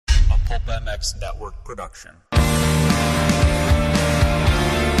Pulp MX Network production.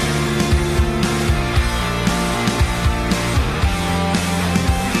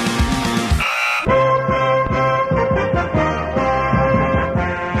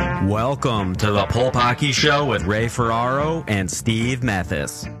 Welcome to the Pulp Hockey Show with Ray Ferraro and Steve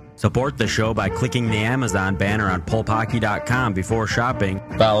Mathis. Support the show by clicking the Amazon banner on pulphockey.com before shopping.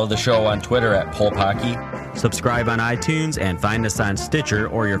 Follow the show on Twitter at Pulp Hockey. Subscribe on iTunes and find us on Stitcher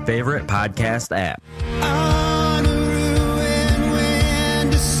or your favorite podcast app. On a ruined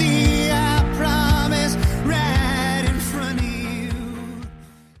wind to see, I promise, right in front of you.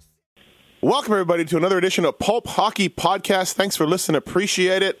 Welcome, everybody, to another edition of Pulp Hockey Podcast. Thanks for listening.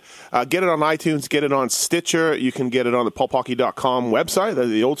 Appreciate it. Get it on iTunes. Get it on Stitcher. You can get it on the pulphockey.com website,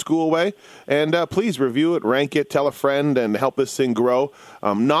 the old school way. And please review it, rank it, tell a friend, and help this thing grow.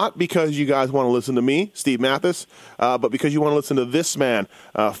 Not because you guys want to listen to me, Steve Mathis, but because you want to listen to this man,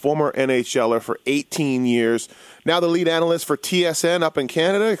 former NHLer for 18 years. Now the lead analyst for TSN up in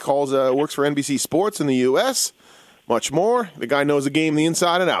Canada. Works for NBC Sports in the U.S., much more. The guy knows the game the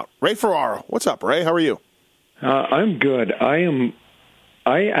inside and out. Ray Ferraro. What's up, Ray? How are you? I'm good.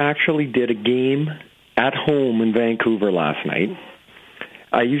 I actually did a game at home in Vancouver last night.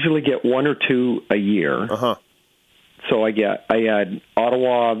 I usually get one or two a year. So I had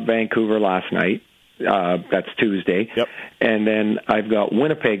Ottawa, Vancouver last night. That's Tuesday. Yep. And then I've got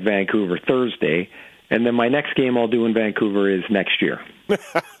Winnipeg, Vancouver Thursday. And then my next game I'll do in Vancouver is next year.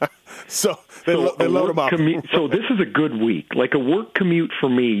 So they load them up. So this is a good week. Like a work commute for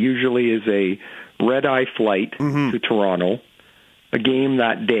me usually is a red-eye flight to Toronto, a game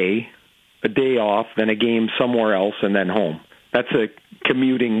that day, a day off, then a game somewhere else, and then home. That's a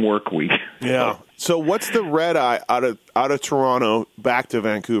commuting work week. Yeah. So what's the red-eye out of Toronto back to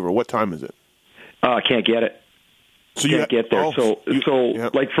Vancouver? What time is it? I can't get it. So you can't get there.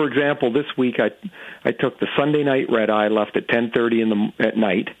 Yep. Like for example, this week I took the Sunday night red eye, left at 10:30 at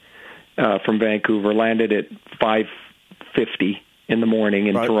night from Vancouver, landed at 5:50 in the morning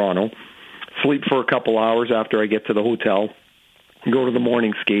in Toronto. Sleep for a couple hours after I get to the hotel. Go to the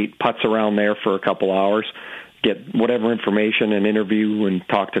morning skate, putz around there for a couple hours, get whatever information and interview and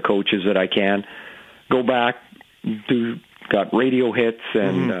talk to coaches that I can. Go back, got radio hits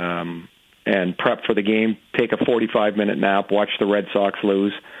and prep for the game, take a 45-minute nap, watch the Red Sox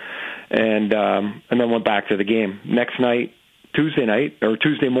lose, and then went back to the game. Next night,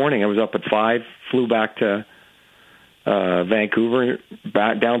 Tuesday morning, I was up at 5, flew back to Vancouver,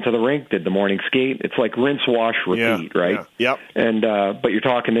 back down to the rink, did the morning skate. It's like rinse, wash, repeat, right? Yeah. Yep. And but you're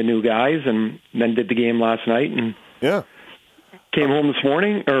talking to new guys, and then did the game last night, and came home this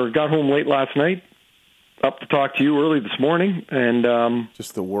morning, or got home late last night, up to talk to you early this morning, and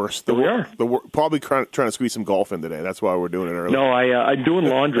just the worst. We are probably trying to squeeze some golf in today. That's why we're doing it early. No, I'm doing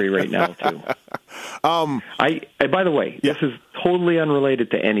laundry right now too. By the way, this is totally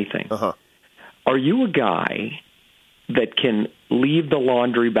unrelated to anything. Are you a guy that can leave the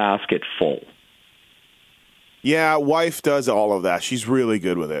laundry basket full? Yeah, wife does all of that. She's really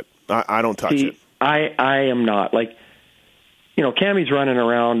good with it. I don't touch it. I am not. Like, you know, Cammie's running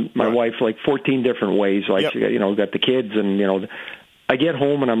around, my wife, like 14 different ways. Like, she got, got the kids, and, I get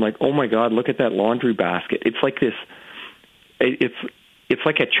home and I'm like, oh my God, look at that laundry basket. It's like this, it's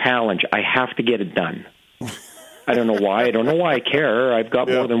like a challenge. I have to get it done. I don't know why. I don't know why I care. I've got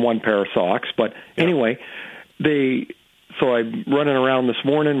more than one pair of socks. But anyway, so I'm running around this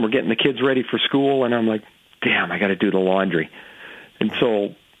morning. We're getting the kids ready for school, and I'm like, damn, I got to do the laundry. And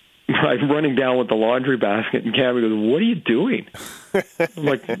so I'm running down with the laundry basket, and Cammie goes, what are you doing? I'm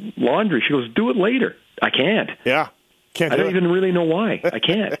like, laundry. She goes, do it later. I can't. Yeah. I don't even really know why. I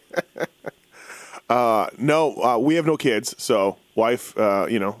can't. No, we have no kids, so wife,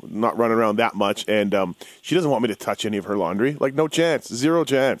 not running around that much, and she doesn't want me to touch any of her laundry. Like, no chance, zero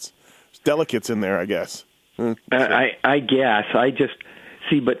chance. There's delicates in there, I guess. I guess. I just,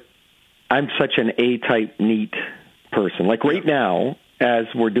 but I'm such an A-type neat person. Like right now, as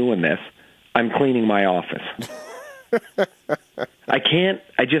we're doing this, I'm cleaning my office. I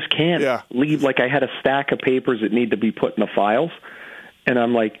just can't leave. Like I had a stack of papers that need to be put in the files, and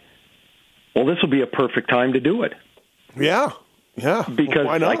I'm like, well, this will be a perfect time to do it. Yeah. Because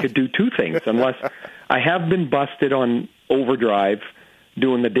I could do two things, unless I have been busted on overdrive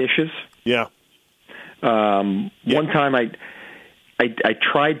doing the dishes. Yeah. One time I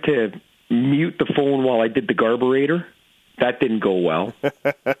tried to mute the phone while I did the garburator. That didn't go well.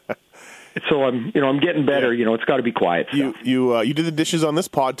 So I'm getting better. Yeah. It's got to be quiet stuff. You did the dishes on this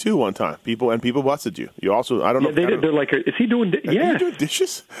pod too one time. People busted you. You also, I don't know. Yeah, they did. They're like, is he doing? Are you doing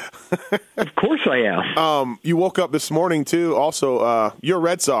dishes? Of course I am. You woke up this morning too. Also, your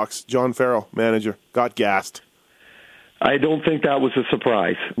Red Sox, John Ferrell, manager, got gassed. I don't think that was a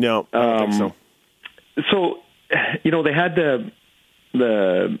surprise. No, I don't think so. So, they had the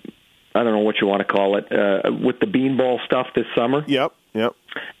I don't know what you want to call it with the beanball stuff this summer. Yep.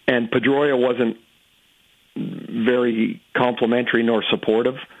 And Pedroia wasn't very complimentary nor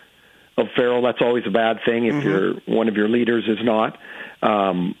supportive of Ferrell. That's always a bad thing if one of your leaders is not.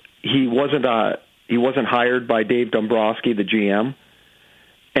 He wasn't hired by Dave Dombrowski, the GM,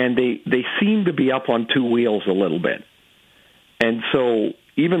 and they seem to be up on two wheels a little bit. And so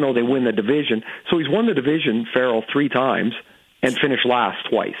even though they win the division, so he's won the division, Ferrell, 3 times and finished last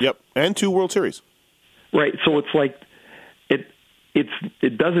twice. Yep, and 2 World Series. Right, so it's like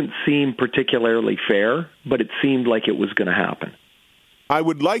it doesn't seem particularly fair, but it seemed like it was going to happen. I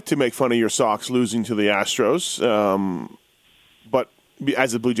would like to make fun of your Sox losing to the Astros, but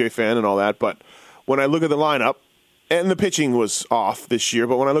as a Blue Jay fan and all that. But when I look at the lineup, and the pitching was off this year,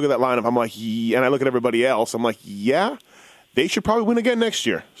 but when I look at that lineup, I'm like, yeah, and I look at everybody else, I'm like, yeah, they should probably win again next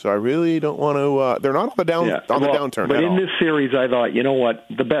year. So I really don't want to. They're not on the downturn. But at in all. this series, I thought, you know what,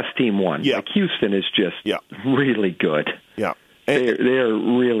 the best team won. Yeah. Like Houston is just really good. Yeah. They're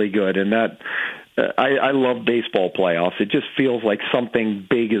really good, and that I love baseball playoffs. It just feels like something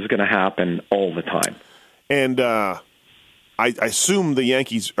big is going to happen all the time. And I assume the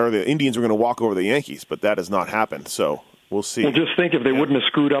Yankees or the Indians are going to walk over the Yankees, but that has not happened. So we'll see. Well, just think if they wouldn't have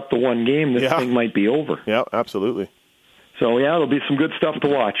screwed up the one game, this thing might be over. Yeah, absolutely. So it'll be some good stuff to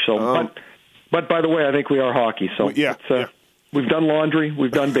watch. So, but by the way, I think we are hockey. So we've done laundry,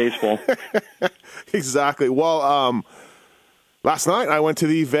 we've done baseball. Exactly. Well, last night I went to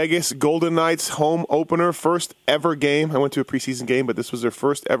the Vegas Golden Knights home opener, first ever game. I went to a preseason game, but this was their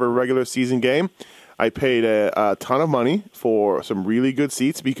first ever regular season game. I paid a ton of money for some really good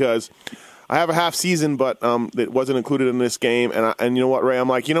seats because I have a half season, but it wasn't included in this game. And you know what, Ray? I'm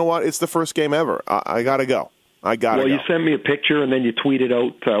like, you know what? It's the first game ever. I got to go. Well, you sent me a picture, and then you tweeted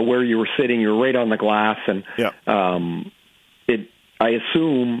out where you were sitting. You were right on the glass, and I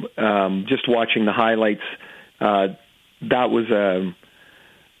assume, just watching the highlights, that was a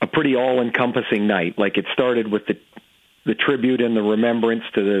pretty all-encompassing night. Like, it started with the tribute and the remembrance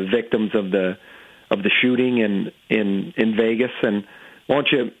to the victims of the shooting in Vegas. And why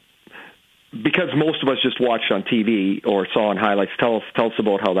don't you, because most of us just watched on TV or saw on highlights, tell us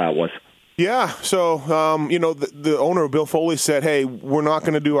about how that was. Yeah, so, the owner, Bill Foley, said, hey, we're not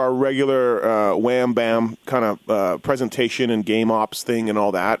going to do our regular wham-bam kind of presentation and game ops thing and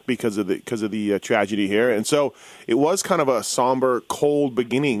all that because of the tragedy here. And so it was kind of a somber, cold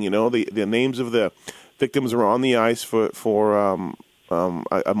beginning, The names of the victims were on the ice for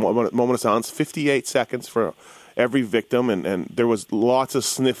a moment of silence, 58 seconds for every victim, and there was lots of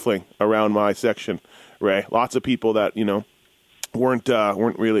sniffling around my section, Ray. Lots of people that, weren't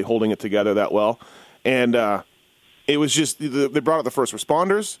really holding it together that well, and it was just they brought out the first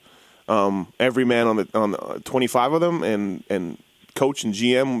responders, every man on the 25 of them, and coach and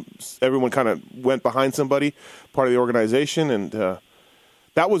GM, everyone kind of went behind somebody, part of the organization, and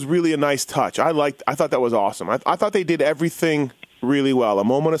that was really a nice touch. I thought that was awesome. I thought they did everything really well. A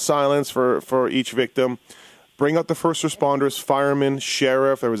moment of silence for each victim. Bring out the first responders, firemen,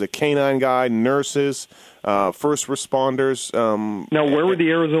 sheriff. There was a canine guy, nurses, first responders. Now, where were the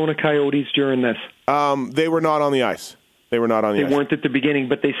Arizona Coyotes during this? They were not on the ice. They weren't at the beginning,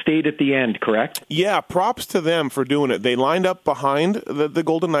 but they stayed at the end, correct? Yeah, props to them for doing it. They lined up behind the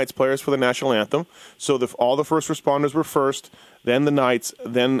Golden Knights players for the national anthem. So all the first responders were first, then the Knights,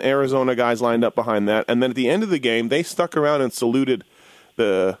 then Arizona guys lined up behind that. And then at the end of the game, they stuck around and saluted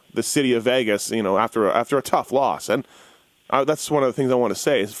the city of Vegas, after a tough loss. And that's one of the things I want to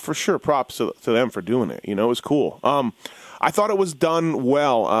say is for sure props to them for doing it. It was cool. I thought it was done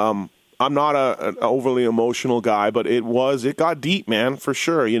well. I'm not an overly emotional guy, but it got deep, man, for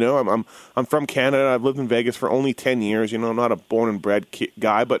sure. I'm from Canada. I've lived in Vegas for only 10 years. I'm not a born and bred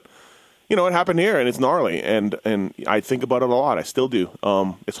guy, but it happened here, and it's gnarly. And I think about it a lot. I still do.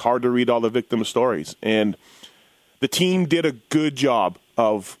 It's hard to read all the victim stories, and the team did a good job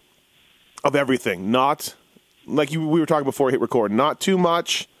of everything. Not like we were talking before we hit record. Not too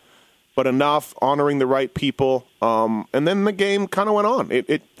much, but enough, honoring the right people. And then the game kind of went on.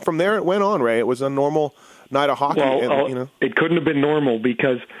 It from there it went on, Ray. It was a normal night of hockey. Well, it couldn't have been normal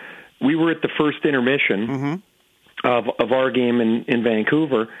because we were at the first intermission of our game in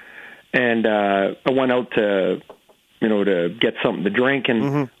Vancouver, and I went out to to get something to drink,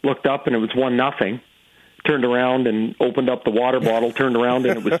 and looked up and it was 1-0. Turned around and opened up the water bottle. Turned around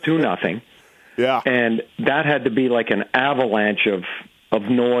and it was 2-0. Yeah, and that had to be like an avalanche of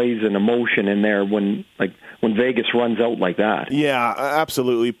noise and emotion in there when Vegas runs out like that. Yeah,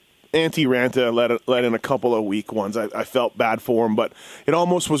 absolutely. Antti Ranta let in a couple of weak ones. I felt bad for him, but it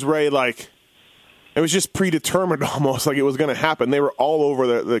almost was Ray like it was just predetermined, almost like it was going to happen. They were all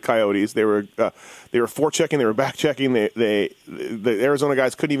over the Coyotes. They were forechecking, they were back checking. The Arizona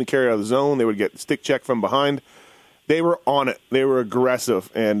guys couldn't even carry out of the zone. They would get stick check from behind. They were on it. They were aggressive,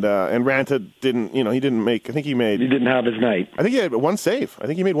 and Ranta didn't. He didn't make. I think he made. He didn't have his night. I think he had one save. I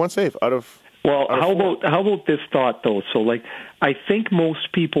think he made one save out of. Well, out of how about this thought though? So, I think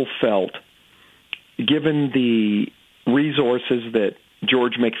most people felt, given the resources that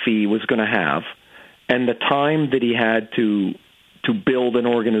George McPhee was going to have, and the time that he had to build an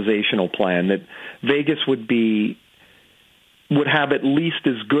organizational plan, that Vegas would have at least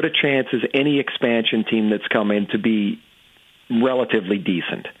as good a chance as any expansion team that's come in to be relatively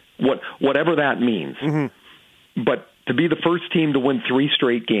decent, whatever that means. Mm-hmm. But to be the first team to win 3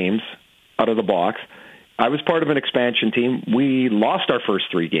 straight games out of the box, I was part of an expansion team. We lost our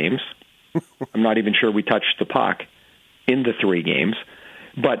first 3 games. I'm not even sure we touched the puck in the 3 games.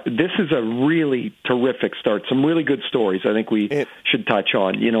 But this is a really terrific start. Some really good stories I think we should touch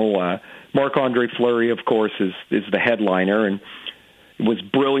on. Marc-Andre Fleury, of course, is the headliner and was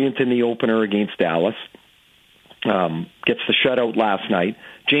brilliant in the opener against Dallas. Gets the shutout last night.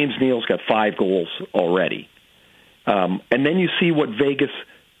 James Neal's got 5 goals already. And then you see what Vegas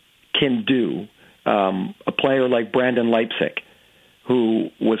can do. A player like Brandon Leipzig, who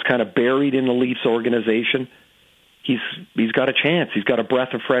was kind of buried in the Leafs organization, he's got a chance. He's got a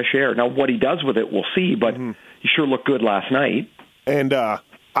breath of fresh air. Now, what he does with it, we'll see, but he sure looked good last night. And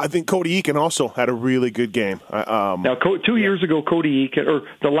I think Cody Eakin also had a really good game. Now, 2 years ago, Cody Eakin, or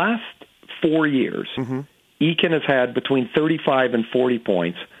the last 4 years, Eakin has had between 35 and 40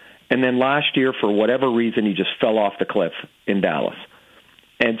 points, and then last year, for whatever reason, he just fell off the cliff in Dallas.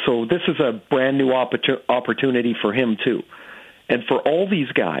 And so this is a brand new opportunity for him, too. And for all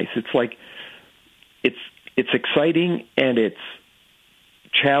these guys, it's like it's exciting and it's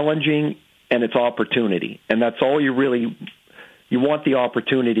challenging and it's opportunity. And that's all you want the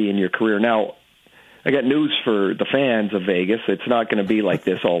opportunity in your career. Now, I got news for the fans of Vegas. It's not going to be like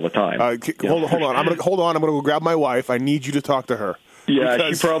this all the time. Hold on. I'm going to go grab my wife. I need you to talk to her. Yeah,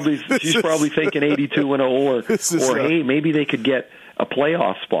 she's probably thinking 82-0 or hey, maybe they could get a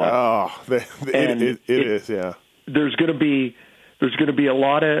playoff spot. Oh, it is, yeah. There's going to be a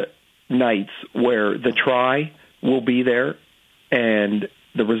lot of nights where the try will be there and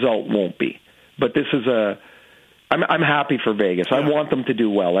the result won't be. But this is I'm happy for Vegas. Yeah. I want them to do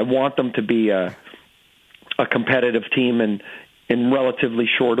well. I want them to be a competitive team in relatively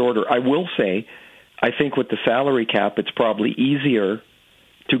short order. I will say, I think with the salary cap, it's probably easier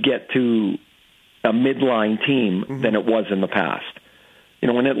to get to a midline team than it was in the past. In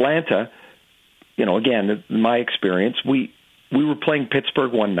Atlanta, again, in my experience, we were playing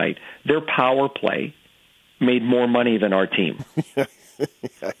Pittsburgh one night. Their power play made more money than our team.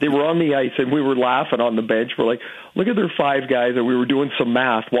 They were on the ice, and we were laughing on the bench. We're like, look at their 5 guys, and we were doing some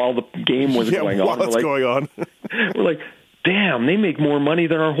math while the game was going on. We're like, damn, they make more money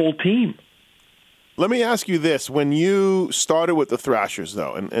than our whole team. Let me ask you this. When you started with the Thrashers,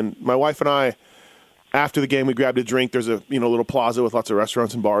 though, and my wife and I, after the game, we grabbed a drink. There's a little plaza with lots of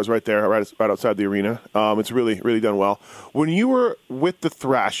restaurants and bars right there, right outside the arena. It's really, really done well. When you were with the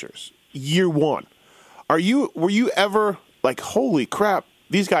Thrashers, year one, were you ever like, holy crap,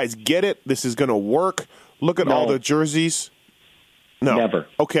 these guys get it, this is going to work, look at all the jerseys? No. Never.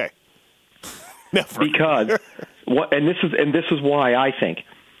 Okay. Never. Because, this is why I think,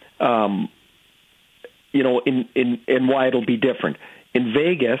 and why it'll be different. In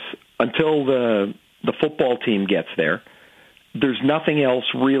Vegas, until the football team gets there's nothing else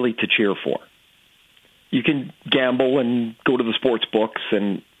really to cheer for. You can gamble and go to the sports books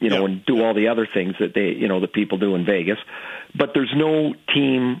and and do all the other things that the people do in Vegas, but there's no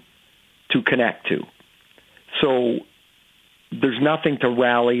team to connect to. So there's nothing to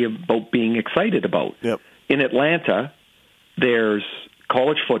rally about being excited about. Yep. In Atlanta, there's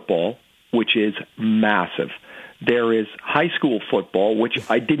college football, which is massive. There is high school football, which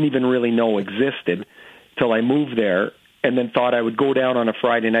I didn't even really know existed till I moved there, and then thought I would go down on a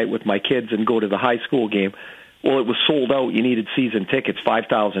Friday night with my kids and go to the high school game. Well, it was sold out. You needed season tickets,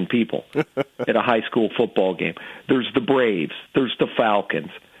 5,000 people at a high school football game. There's the Braves. There's the Falcons.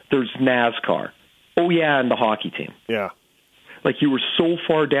 There's NASCAR. Oh, yeah, and the hockey team. Yeah. Like, you were so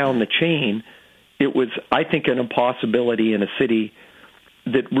far down the chain it was, I think, an impossibility in a city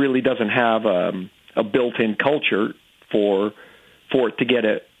that really doesn't have a built-in culture for it to get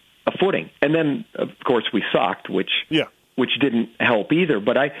a footing. And then, of course, we sucked, which didn't help either.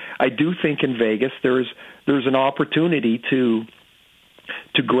 But I do think in Vegas there's an opportunity to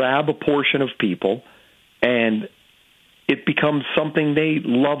grab a portion of people, and it becomes something they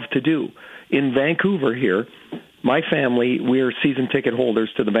love to do. In Vancouver here, my family, we're season ticket holders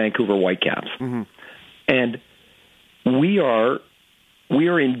to the Vancouver Whitecaps. Mm-hmm. And we are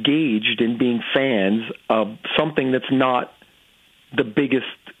engaged in being fans of something that's not the biggest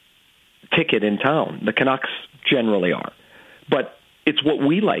ticket in town. The Canucks generally are. But it's what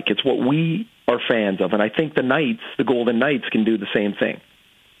we like. It's what we are fans of. And I think the Golden Knights can do the same thing.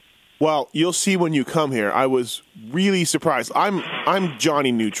 Well, you'll see when you come here. I was really surprised. I'm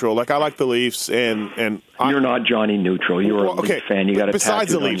Johnny Neutral. Like, I like the Leafs, and you're not Johnny Neutral. You're a Leafs fan. You got a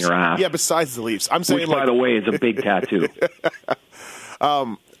tattoo on your ass. Yeah, besides the Leafs, I'm saying, which, by the way, is a big tattoo.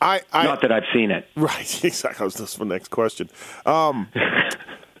 Not that I've seen it. Right, exactly. That's the next question.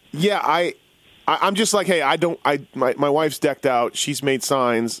 Yeah, I'm just like, hey, my wife's decked out. She's made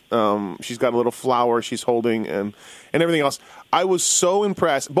signs. She's got a little flower she's holding and everything else. I was so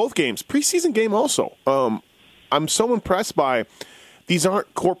impressed. Both games, preseason game also. I'm so impressed by these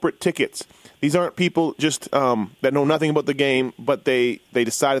aren't corporate tickets. These aren't people just that know nothing about the game, but they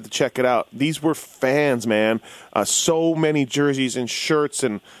decided to check it out. These were fans, man. So many jerseys and shirts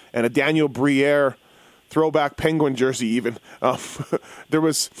and a Daniel Briere throwback Penguin jersey even. There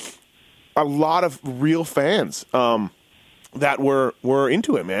was a lot of real fans that were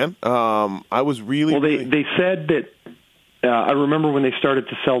into it, man. I was really... Well, they said that... I remember when they started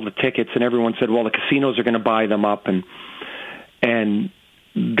to sell the tickets, and everyone said, well, the casinos are going to buy them up. And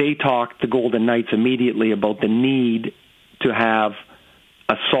they talked, the Golden Knights, immediately about the need to have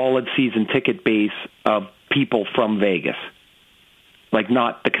a solid season ticket base of people from Vegas, like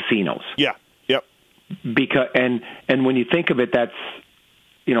not the casinos. Yeah, yep. Because and when you think of it, that's,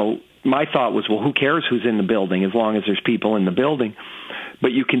 my thought was, well, who cares who's in the building as long as there's people in the building?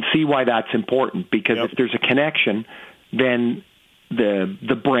 But you can see why that's important, because if there's a connection, then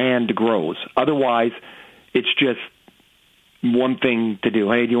the brand grows. Otherwise, it's just one thing to do.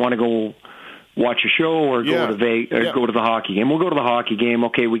 Hey, do you want to go watch a show or go to the hockey game? We'll go to the hockey game.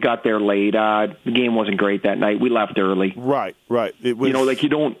 Okay, we got there late. The game wasn't great that night. We left early. Right. It was, you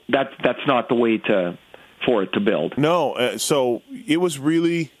don't. That's not the way for it to build. No. So it was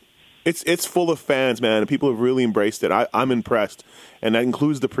really. It's full of fans, man, and people have really embraced it. I'm impressed, and that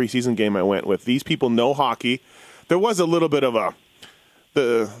includes the preseason game I went with. These people know hockey. There was a little bit of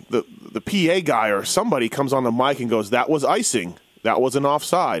the PA guy or somebody comes on the mic and goes, "That was icing. That was an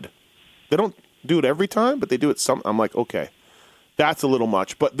offside." They don't do it every time, but they do it some. I'm like, okay, that's a little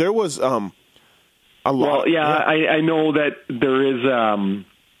much. But there was a lot. Well, yeah. I know that there is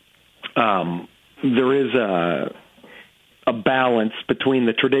a balance between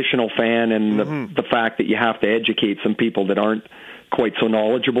the traditional fan and the fact that you have to educate some people that aren't quite so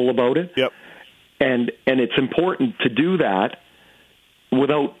knowledgeable about it. Yep. And it's important to do that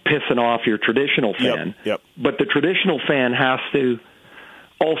without pissing off your traditional fan. Yep. But the traditional fan has to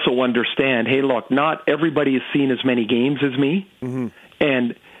also understand, hey, look, not everybody has seen as many games as me. Mm-hmm.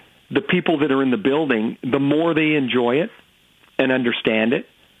 And the people that are in the building, the more they enjoy it and understand it,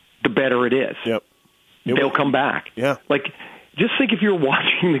 the better it is. Yep. They'll come back. Yeah. Like, just think if you're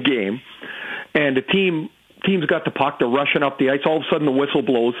watching the game and the team's got the puck, they're rushing up the ice, all of a sudden the whistle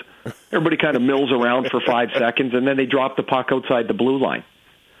blows, everybody kind of mills around for 5 seconds, and then they drop the puck outside the blue line.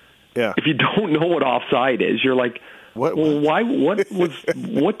 Yeah. If you don't know what offside is, you're like, what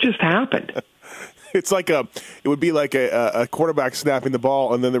just happened? It's like it would be like a quarterback snapping the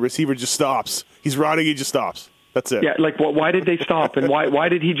ball, and then the receiver just stops. He's running, he just stops. That's it. Yeah, like, why did they stop? And why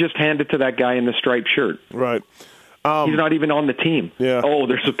did he just hand it to that guy in the striped shirt? Right. He's not even on the team. Yeah. Oh,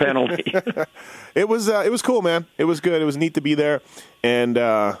 there's a penalty. It was cool, man. It was good. It was neat to be there. And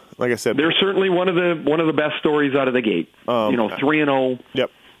like I said, they're certainly one of the best stories out of the gate. 3-0.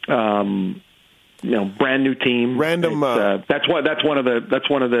 Yep. Brand new team. Random. That's one of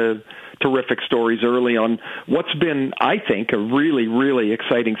the terrific stories early on. What's been, I think, a really, really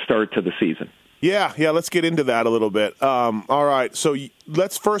exciting start to the season. Yeah. Let's get into that a little bit. All right. So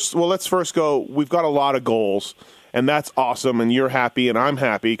let's first go. We've got a lot of goals, and that's awesome. And you're happy, and I'm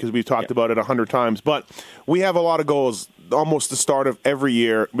happy because we've talked about it 100 times. But we have a lot of goals almost the start of every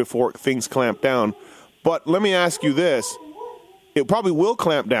year before things clamp down. But let me ask you this: it probably will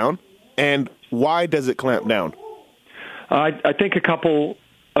clamp down, and why does it clamp down? I think a couple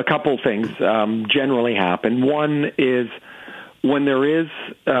things generally happen. One is when there is,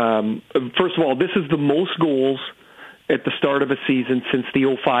 first of all, this is the most goals at the start of a season since the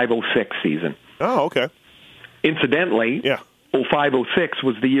 05-06 season. Oh, okay. Incidentally, 05-06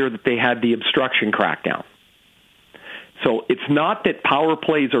 was the year that they had the obstruction crackdown. So it's not that power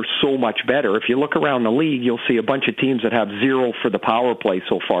plays are so much better. If you look around the league, you'll see a bunch of teams that have 0 for the power play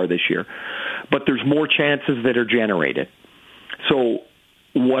so far this year. But there's more chances that are generated. So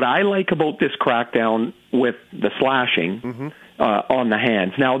what I like about this crackdown with the slashing on the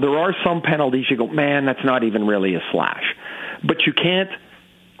hands, now there are some penalties you go, man, that's not even really a slash. But you can't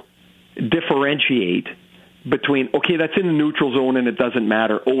differentiate between, okay, that's in the neutral zone and it doesn't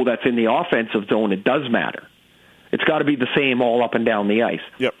matter. Oh, that's in the offensive zone, it does matter. It's got to be the same all up and down the ice.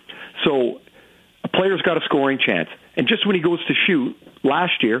 Yep. So a player's got a scoring chance. And just when he goes to shoot,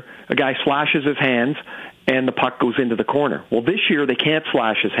 last year, a guy slashes his hands and the puck goes into the corner. Well, this year they can't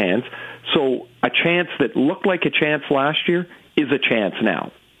slash his hands. So a chance that looked like a chance last year is a chance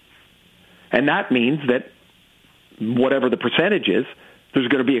now. And that means that whatever the percentage is, there's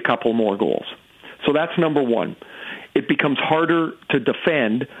going to be a couple more goals. So that's number one. It becomes harder to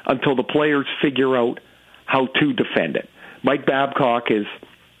defend until the players figure out how to defend it. Mike Babcock has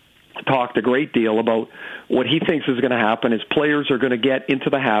talked a great deal about what he thinks is going to happen is players are going to get into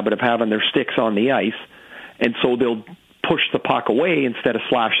the habit of having their sticks on the ice, and so they'll push the puck away instead of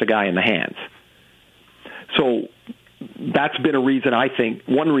slash the guy in the hands. So that's been a reason, I think,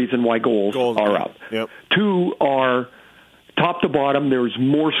 one reason why goals are up. Yep. Two are, top to bottom, there's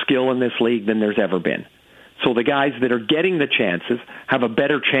more skill in this league than there's ever been. So the guys that are getting the chances have a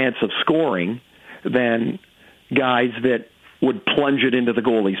better chance of scoring than guys that would plunge it into the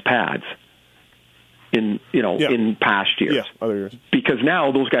goalie's pads in past years. Yeah, other years. Because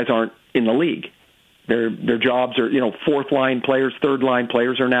now those guys aren't in the league. Their jobs are, fourth line players, third line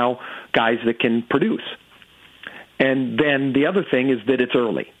players are now guys that can produce. And then the other thing is that it's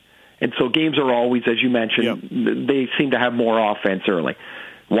early. And so games are always, as you mentioned, they seem to have more offense early.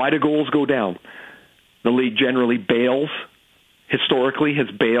 Why do goals go down? The league generally historically has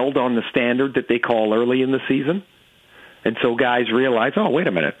bailed on the standard that they call early in the season. And so guys realize, oh, wait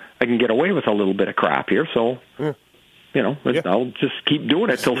a minute, I can get away with a little bit of crap here, so, I'll just keep doing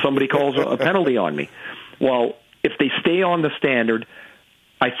it till somebody calls a penalty on me. Well, if they stay on the standard,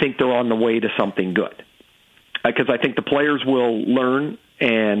 I think they're on the way to something good. Because I think the players will learn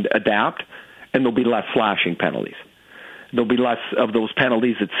and adapt, and there'll be less slashing penalties. There'll be less of those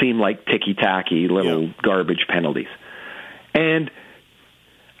penalties that seem like ticky-tacky little garbage penalties. And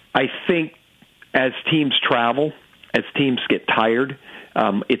I think as teams travel, as teams get tired,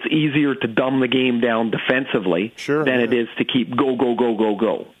 it's easier to dumb the game down defensively than it is to keep go, go, go, go,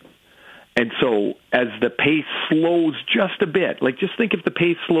 go. And so as the pace slows just a bit, like just think if the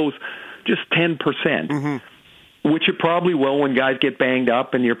pace slows just 10%, which it probably will when guys get banged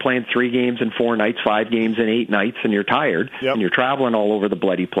up and you're playing 3 games in 4 nights, 5 games in 8 nights, and you're tired and you're traveling all over the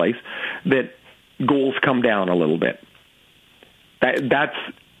bloody place, that goals come down a little bit.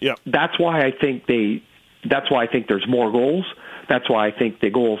 That's why I think there's more goals. That's why I think the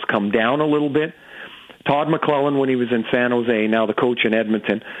goals come down a little bit. Todd McClellan, when he was in San Jose, now the coach in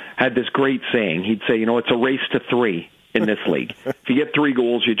Edmonton, had this great saying. He'd say, it's a race to 3 in this league. If you get 3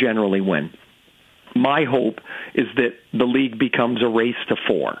 goals, you generally win. My hope is that the league becomes a race to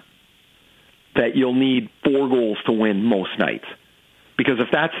 4, that you'll need 4 goals to win most nights. Because if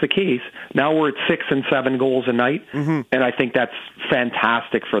that's the case, now we're at 6 and 7 goals a night, and I think that's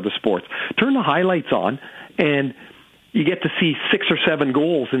fantastic for the sports. Turn the highlights on, and you get to see 6 or 7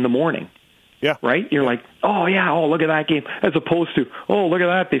 goals in the morning. Yeah. Right? You're like, look at that game. As opposed to, look at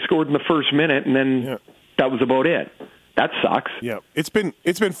that, they scored in the first minute, and then that was about it. That sucks. Yeah. It's been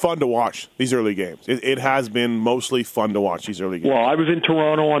fun to watch these early games. It has been mostly fun to watch these early games. Well, I was in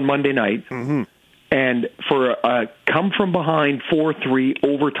Toronto on Monday night, and for a come-from-behind 4-3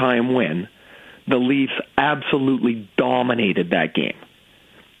 overtime win, the Leafs absolutely dominated that game.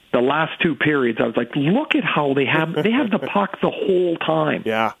 The last 2 periods, I was like, look at how they have the puck the whole time.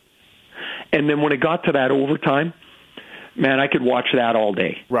 Yeah. And then when it got to that overtime, man, I could watch that all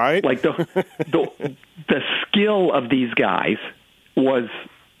day. Right? Like the skill of these guys was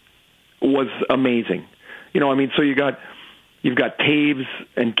amazing. So you've got Taves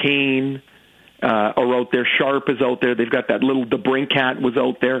and Kane are out there. Sharp is out there. They've got that little DeBrincat was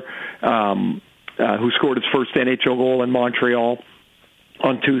out there who scored his first NHL goal in Montreal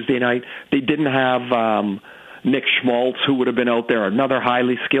on Tuesday night. They didn't have Nick Schmaltz, who would have been out there, another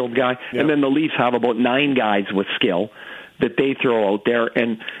highly skilled guy. Yep. And then the Leafs have about 9 guys with skill that they throw out there,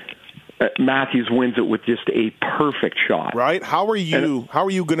 and Matthews wins it with just a perfect shot. Right? How are you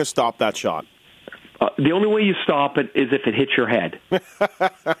going to stop that shot? The only way you stop it is if it hits your head.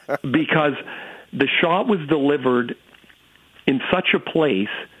 Because the shot was delivered in such a place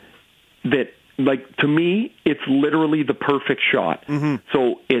that, like, to me, it's literally the perfect shot. Mm-hmm.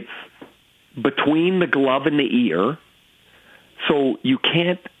 So it's between the glove and the ear, so you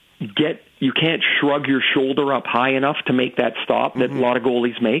can't shrug your shoulder up high enough to make that stop that a lot of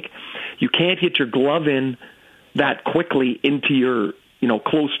goalies make. You can't hit your glove in that quickly into your,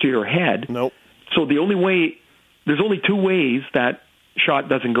 close to your head. Nope. So there's only two ways that shot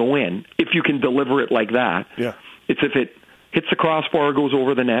doesn't go in if you can deliver it like that. Yeah. It's if it hits the crossbar, goes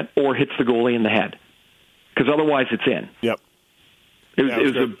over the net, or hits the goalie in the head. Because otherwise it's in. Yep. It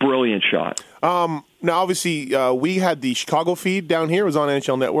was a brilliant shot. Now, obviously, we had the Chicago feed down here. It was on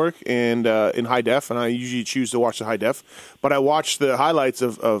NHL Network and in high def, and I usually choose to watch the high def. But I watched the highlights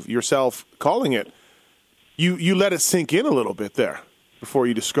of yourself calling it. You let it sink in a little bit there before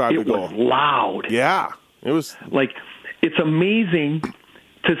you described the goal. It was loud. Yeah. It was like, it's amazing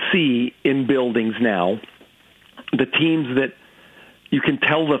to see in buildings now the teams that you can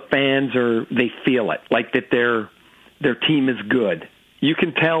tell the fans they feel it, like that their team is good. You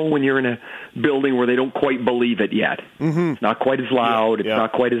can tell when you're in a building where they don't quite believe it yet. Mm-hmm. It's not quite as loud. It's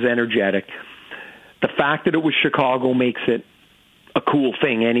not quite as energetic. The fact that it was Chicago makes it a cool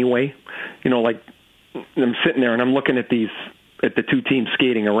thing anyway. Like, I'm sitting there and I'm looking at the two teams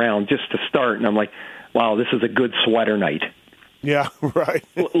skating around just to start, and I'm like, wow, this is a good sweater night. Yeah, right.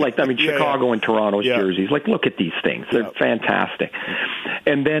 Chicago and Toronto's jerseys. Like, look at these things. They're fantastic.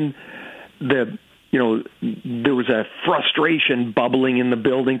 And then there was a frustration bubbling in the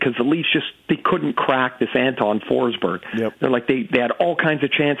building because the Leafs they couldn't crack this Anton Forsberg. Yep. They're like, they had all kinds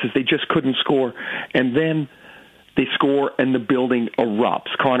of chances. They just couldn't score. And then they score and the building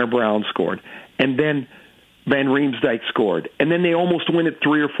erupts. Connor Brown scored. And then Van Riemsdyk scored. And then they almost win it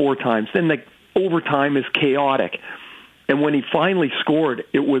 3 or 4 times. Then the overtime is chaotic. And when he finally scored,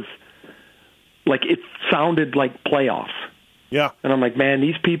 it was like, it sounded like playoffs. Yeah. And I'm like, man,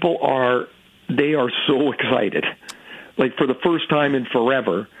 these people are so excited. Like, for the first time in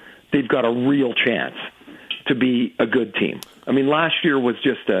forever, they've got a real chance to be a good team. I mean, last year was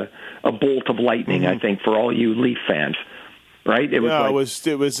just a bolt of lightning, I think, for all you Leaf fans. Right? It was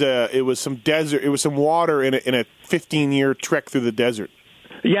some desert. It was some water in a 15-year trek through the desert.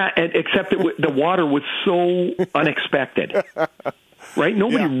 Yeah, except the water was so unexpected. Right?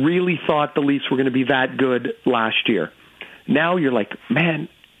 Nobody really thought the Leafs were going to be that good last year. Now you're like, man,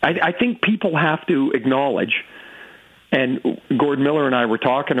 I think people have to acknowledge, and Gord Miller and I were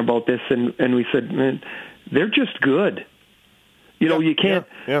talking about this, and we said, man, they're just good. You can't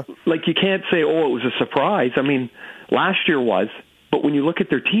you can't say, oh, it was a surprise. I mean, last year was, but when you look at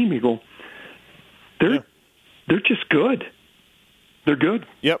their team, you go, they're just good. They're good.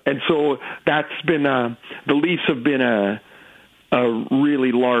 Yep. And so that's been the Leafs have been a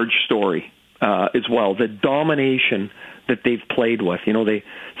really large story as well. The domination that they've played with. They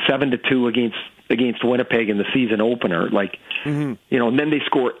 7-2 against Winnipeg in the season opener. Like, and then they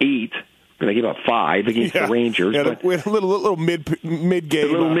score 8. They gave up 5 against the Rangers. Yeah, with a little mid game,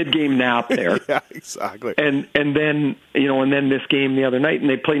 a little mid game nap there. Yeah, exactly. And then and then this game the other night, and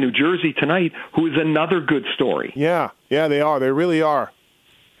they play New Jersey tonight, who is another good story. Yeah, they are. They really are.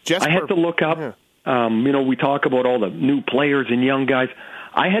 I had to look up. We talk about all the new players and young guys.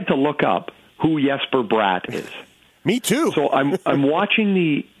 I had to look up who Jesper Bratt is. Me too. So I'm watching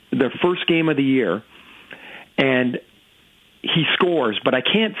the first game of the year, and he scores, but I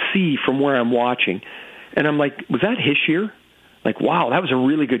can't see from where I'm watching. And I'm like, was that Hischier? Like, wow, that was a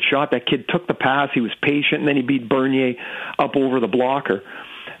really good shot. That kid took the pass. He was patient, and then he beat Bernier up over the blocker.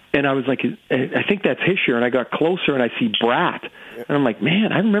 And I was like, I think that's Hischier. And I got closer, and I see Bratt. And I'm like,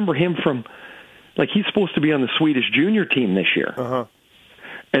 man, I remember him from, like, he's supposed to be on the Swedish junior team this year. Uh-huh.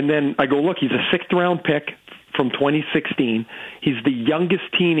 And then I go, look, he's a 6th-round pick from 2016. He's the youngest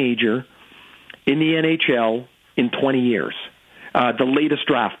teenager in the NHL in 20 years. The latest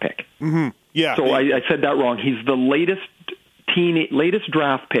draft pick. Mm-hmm. Yeah. So I said that wrong. He's the latest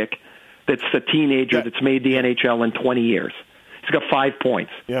draft pick that's a teenager that's made the NHL in 20 years. He's got 5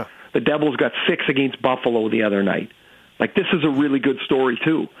 points. Yeah. The Devils got 6 against Buffalo the other night. Like, this is a really good story,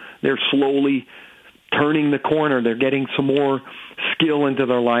 too. They're slowly turning the corner. They're getting some more skill into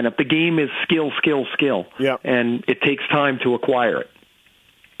their lineup. The game is skill, skill, skill. Yeah. And it takes time to acquire it.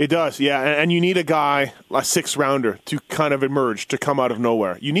 It does, yeah. And you need a guy, a 6th-rounder, to kind of emerge, to come out of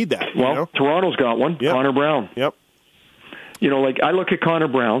nowhere. You need that. Well, Toronto's got one, Connor Brown. Yep. Like, I look at Connor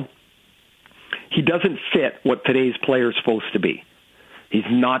Brown. He doesn't fit what today's player is supposed to be. He's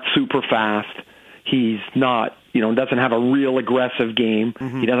not super fast. He's not, doesn't have a real aggressive game.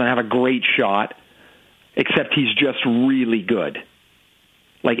 Mm-hmm. He doesn't have a great shot. except he's just really good.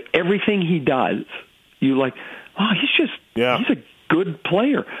 Like, everything he does, you like, oh, he's a good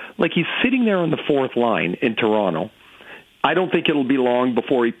player. Like, he's sitting there on the fourth line in Toronto. I don't think it'll be long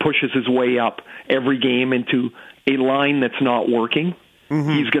before he pushes his way up every game into a line that's not working. Mm-hmm.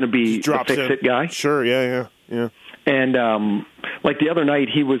 He's going to be the fix-it guy. Sure, yeah. And, like the other night,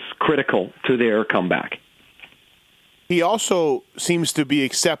 he was critical to their comeback. He also seems to be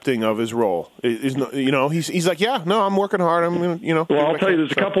accepting of his role. He's like, I'm working hard. I'm going to, Well, I'll tell you,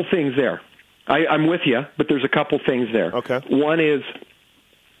 there's a couple things there. I'm with you, but there's a couple things there. Okay. One is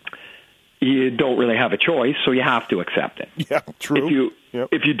you don't really have a choice, so you have to accept it. Yeah, true.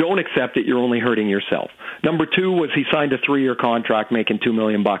 If you don't accept it, you're only hurting yourself. Number two was he signed a 3-year contract making $2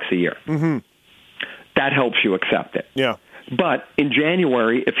 million a year. Mm-hmm. That helps you accept it. Yeah. But in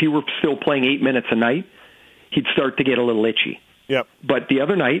January, if he were still playing 8 minutes a night, he'd start to get a little itchy. Yep. But the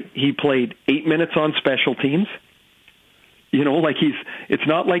other night, he played 8 minutes on special teams. It's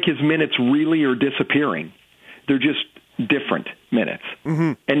not like his minutes really are disappearing. They're just different minutes.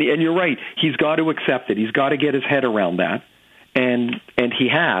 Mm-hmm. And you're right. He's got to accept it. He's got to get his head around that. And he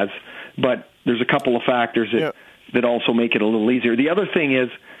has. But there's a couple of factors that also make it a little easier. The other thing is,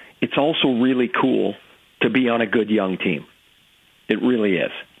 it's also really cool to be on a good young team. It really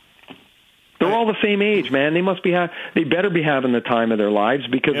is. They're all the same age, man. They better be having the time of their lives,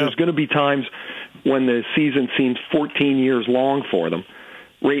 because there's going to be times when the season seems 14 years long for them.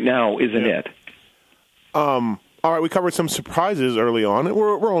 Right now isn't it. All right, we covered some surprises early on.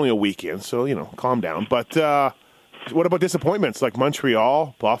 We're only a week in, so calm down. But what about disappointments like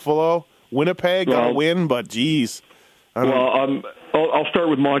Montreal, Buffalo, Winnipeg? Got a win, but geez. I'll start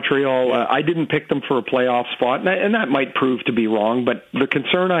with Montreal. Yeah. I didn't pick them for a playoff spot, and that might prove to be wrong, but the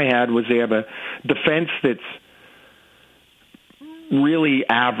concern I had was they have a defense that's really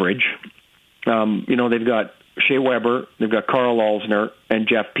average. They've got Shea Weber, they've got Carl Alsner, and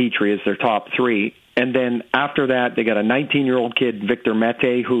Jeff Petrie as their top three. And then after that, they got a 19-year-old kid, Victor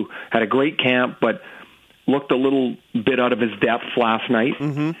Mete, who had a great camp, but looked a little bit out of his depth last night.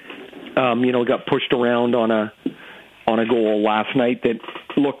 Mm-hmm. Got pushed around on a goal last night that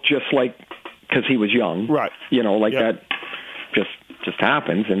looked just like, because he was young, right? That just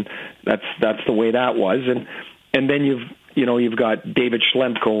happens, and that's the way that was. And then you've got David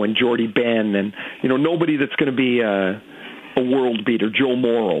Schlemko and Jordy Ben, and nobody that's going to be a world beater, Joe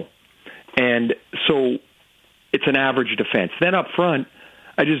Morrow, and so it's an average defense. Then up front,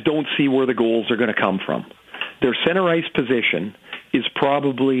 I just don't see where the goals are going to come from. Their center ice position is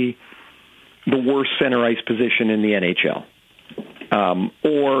probably the worst center ice position in the NHL.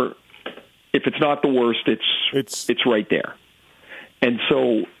 Or if it's not the worst, it's right there. And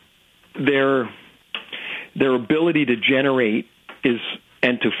so their ability to generate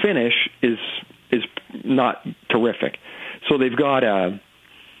and to finish is not terrific. So they've got a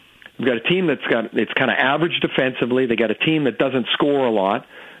team it's kind of average defensively. They got a team that doesn't score a lot.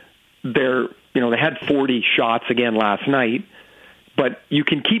 They had 40 shots again last night. But you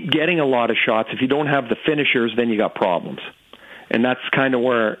can keep getting a lot of shots. If you don't have the finishers, then you got problems. And that's kind of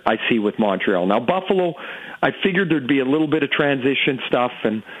where I see with Montreal. Now, Buffalo, I figured there'd be a little bit of transition stuff,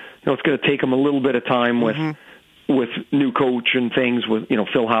 and it's going to take them a little bit of time with new coach and things, with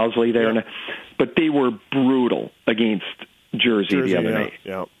Phil Housley there. Yeah. But they were brutal against Jersey the other night.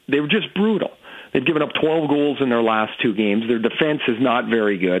 Yeah. They were just brutal. They've given up 12 goals in their last 2 games. Their defense is not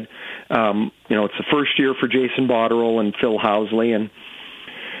very good. It's the first year for Jason Botterill and Phil Housley, and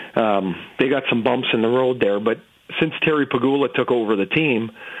they got some bumps in the road there. But since Terry Pegula took over the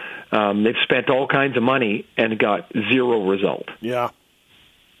team, they've spent all kinds of money and got zero result. Yeah.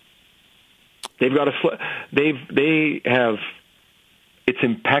 They've got they have. It's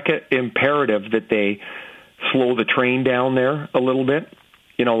imperative that they slow the train down there a little bit.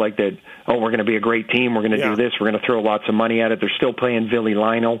 Like that, we're going to be a great team. We're going to do this. We're going to throw lots of money at it. They're still playing Ville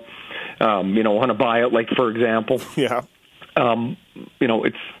Lino, on a buyout, like, for example. Yeah.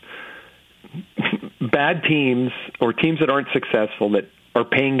 It's bad teams or teams that aren't successful that are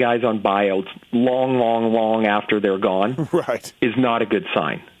paying guys on buyouts long after they're gone. Right. Is not a good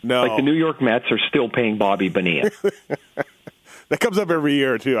sign. No. Like the New York Mets are still paying Bobby Bonilla. That comes up every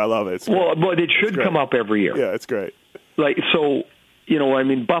year, too. I love it. But it should come up every year. Yeah, it's great. So...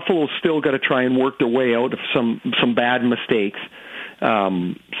 Buffalo's still got to try and work their way out of some bad mistakes,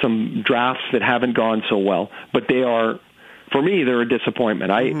 some drafts that haven't gone so well. But for me, they're a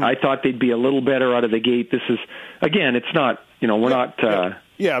disappointment. I thought they'd be a little better out of the gate. This is, again, it's not, we're not.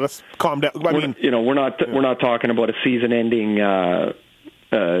 Let's calm down. We're not talking about a season-ending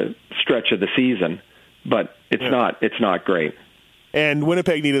stretch of the season, but it's not great. And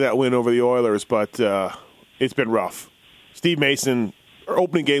Winnipeg needed that win over the Oilers, but it's been rough. Steve Mason, our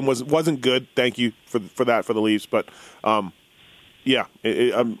opening game wasn't good. Thank you for that for the Leafs, but yeah.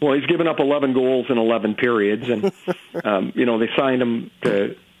 Well, he's given up 11 goals in 11 periods, and they signed him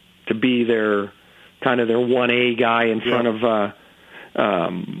to be their kind of their 1A guy in front of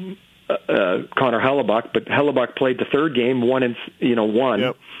Connor Hellebuck. But Hellebuck played the third game, won.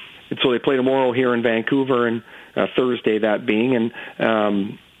 Yep. And so they play tomorrow here in Vancouver, and Thursday that being, and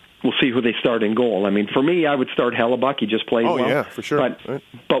we'll see who they start in goal. I mean, for me, I would start Hellebuck. He just played well. Oh, yeah, for sure.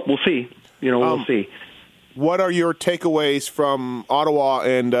 But we'll see. We'll see. What are your takeaways from Ottawa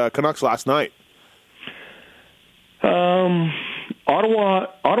and Canucks last night?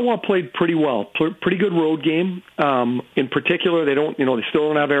 Ottawa played pretty well. Pretty good road game. In particular, they still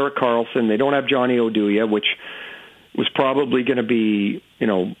don't have Erik Karlsson. They don't have Johnny Oduya, which was probably going to be,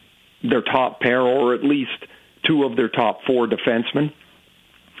 their top pair, or at least two of their top four defensemen.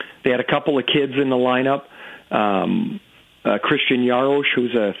 They had a couple of kids in the lineup. Christian Jarosz,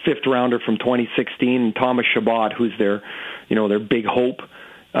 who's a fifth rounder from 2016, and Thomas Chabot, who's their big hope.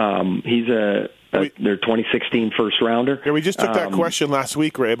 He's their 2016 first rounder. Yeah, we just took that question last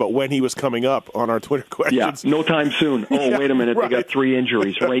week, Ray, about when he was coming up on our Twitter questions. Yeah, no time soon. Oh, yeah, wait a minute, right. They got 3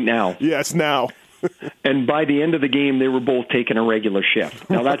 injuries right now. Yes, now. And by the end of the game, they were both taking a regular shift.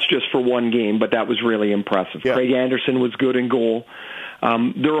 Now, that's just for one game, but that was really impressive. Yeah. Craig Anderson was good in goal.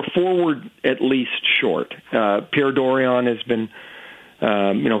 They're a forward at least short. Pierre Dorion has been,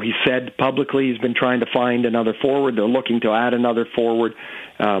 he said publicly he's been trying to find another forward. They're looking to add another forward.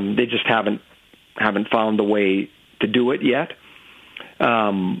 They just haven't found the way to do it yet.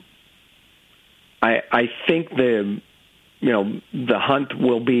 I think the hunt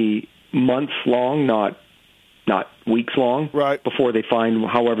will be months long, not weeks long, right, before they find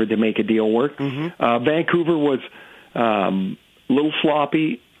however to make a deal work. Mm-hmm. Vancouver was a little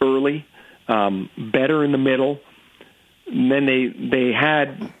sloppy early, better in the middle. And then they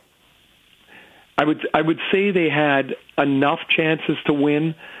had, I would say they had enough chances to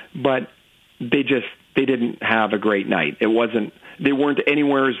win, but they didn't have a great night. They weren't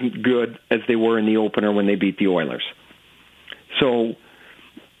anywhere as good as they were in the opener when they beat the Oilers. So,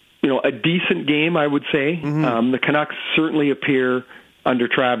 a decent game, I would say. Mm-hmm. The Canucks certainly appear under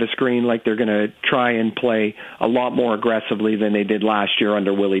Travis Green like they're going to try and play a lot more aggressively than they did last year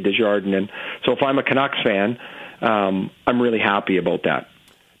under Willie Desjardins. And so if I'm a Canucks fan, I'm really happy about that.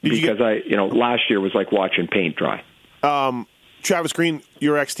 Because last year was like watching paint dry. Travis Green,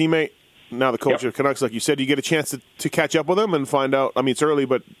 your ex-teammate, now the coach of Canucks, like you said, you get a chance to catch up with him and find out. I mean, it's early,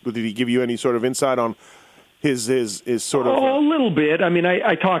 but did he give you any sort of insight on his sort of... a little bit. I mean,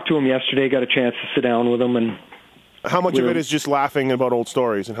 I talked to him yesterday, got a chance to sit down with him. And how much of it is just laughing about old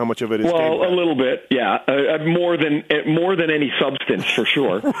stories, and how much of it is... Well, a little bit, yeah. More than any substance, for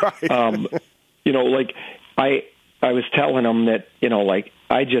sure. Right. I was telling him that,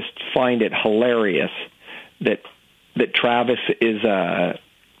 I just find it hilarious that Travis is a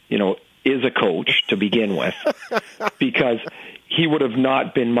coach to begin with, because he would have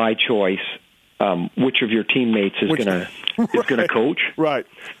not been my choice. Which of your teammates is gonna coach? Right.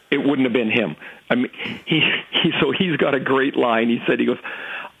 It wouldn't have been him. I mean, he's got a great line. He goes,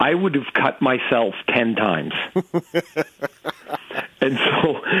 I would have cut myself 10 times. And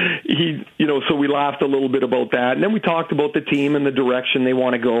so so we laughed a little bit about that, and then we talked about the team and the direction they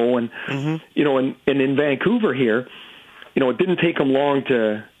want to go, and and in Vancouver here, it didn't take them long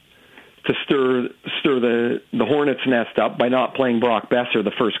to stir the Hornets' nest up by not playing Brock Besser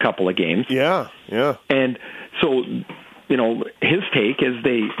the first couple of games. Yeah. And so, his take is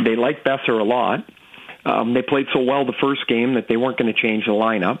they like Besser a lot. They played so well the first game that they weren't going to change the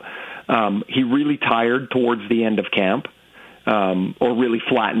lineup. He really tired towards the end of camp, or really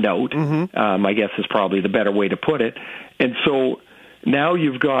flattened out, I guess is probably the better way to put it. And so now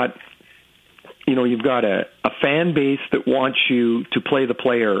you've got a fan base that wants you to play the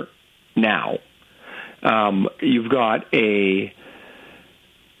player now. You've got a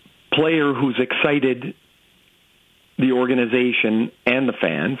player who's excited the organization and the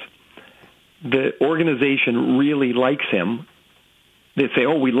fans. The organization really likes him. They say,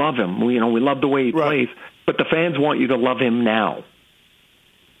 "Oh, we love him. We love the way he plays." But the fans want you to love him now,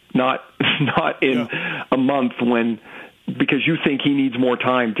 not in a month because you think he needs more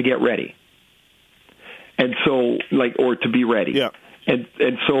time to get ready, and so or to be ready. Yeah.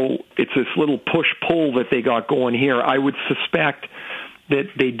 And so it's this little push-pull that they got going here. I would suspect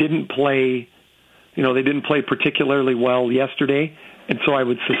that they didn't play particularly well yesterday, and so I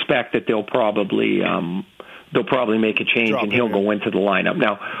would suspect that they'll probably make a change and he'll go into the lineup.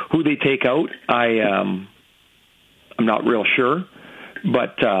 Now, who they take out, I'm not real sure.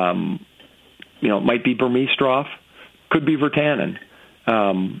 but it might be Burmistrov, could be Virtanen.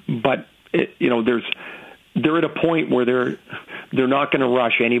 But they're at a point where they're not going to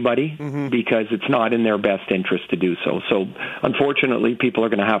rush anybody because it's not in their best interest to do so. So unfortunately, people are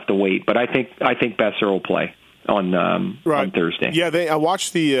going to have to wait. But I think Besser will play on Thursday. Yeah, I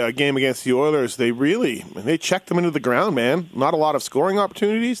watched the game against the Oilers. They checked them into the ground, man. Not a lot of scoring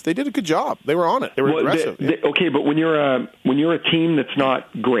opportunities. They did a good job. They were on it. They were aggressive. Okay, but when you're a team that's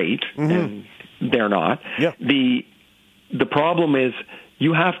not great, and they're not, the problem is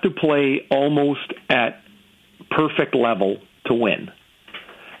you have to play almost at perfect level to win.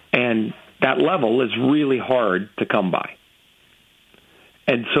 And that level is really hard to come by.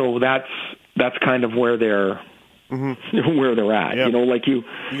 And so that's kind of where they're where they're at. Yep. You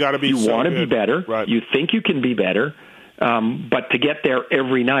got to be. You want to be better. Right. You think you can be better, but to get there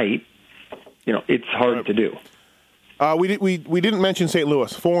every night, it's hard to do. We didn't mention St.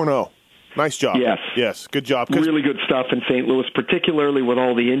 Louis 4-0. Nice job. Yes, good job. Really good stuff in St. Louis, particularly with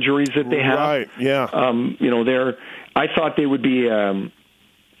all the injuries that they have. Right. Yeah. I thought they would be a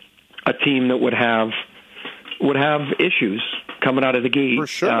team that would have issues coming out of the gate. For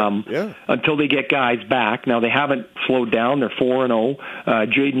sure. Until they get guys back. Now they haven't slowed down. They're 4-0.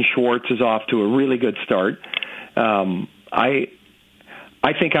 Jaden Schwartz is off to a really good start. I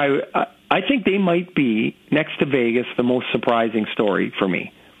think they might be, next to Vegas, the most surprising story for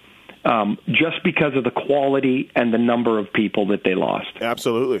me. Just because of the quality and the number of people that they lost.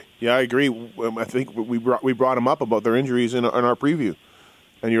 Absolutely. Yeah, I agree. I think we brought them up about their injuries in our preview.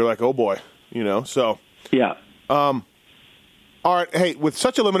 And you're like, oh, boy. So. Yeah. All right. Hey, with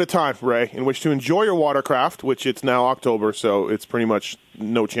such a limited time, Ray, in which to enjoy your watercraft, which it's now October, so it's pretty much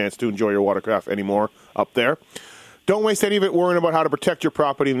no chance to enjoy your watercraft anymore up there. Don't waste any of it worrying about how to protect your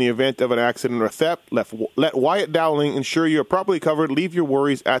property in the event of an accident or theft. Let Wyatt Dowling ensure you are properly covered. Leave your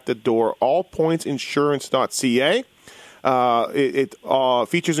worries at the door. Allpointsinsurance.ca.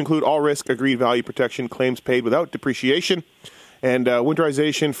 Features include all risk, agreed value protection, claims paid without depreciation, and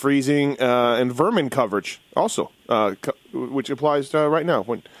winterization, freezing, and vermin coverage also, which applies right now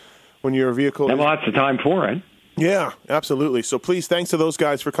when your vehicle have lots of time for it. Yeah, absolutely. So please, thanks to those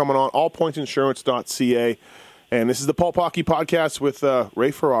guys for coming on. Allpointsinsurance.ca. And this is the Pulp Hockey Podcast with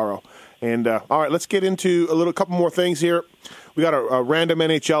Ray Ferraro. And all right, let's get into a couple more things here. We got a random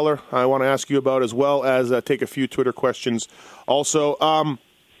NHLer I want to ask you about, as well as take a few Twitter questions. Also,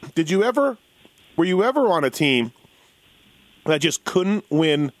 were you ever on a team that just couldn't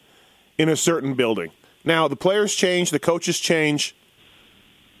win in a certain building? Now, the players change, the coaches change,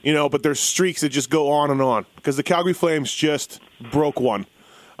 but there's streaks that just go on and on, because the Calgary Flames just broke one.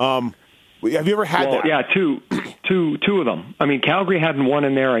 Have you ever had that? Yeah, two of them. I mean, Calgary hadn't won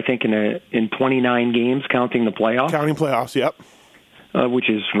in there, I think, in 29 games, counting the playoffs. Counting playoffs, yep. Which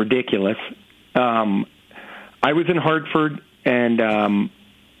is ridiculous. I was in Hartford, and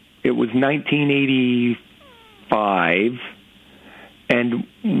it was 1985, and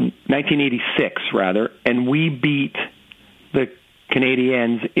 1986, rather, and we beat the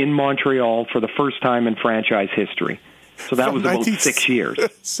Canadiens in Montreal for the first time in franchise history. So that was about 6 years.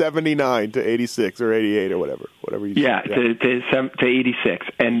 79 to 86 or 88 or whatever you said. Yeah, to 86.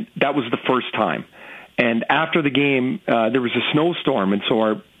 And that was the first time. And after the game, there was a snowstorm, and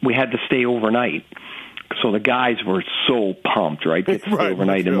so we had to stay overnight. So the guys were so pumped, right? To stay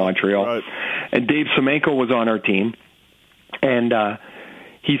overnight in Montreal. Right. And Dave Semenko was on our team. And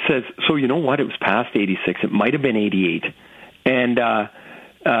he says, so you know what? It was past 86. It might have been 88. And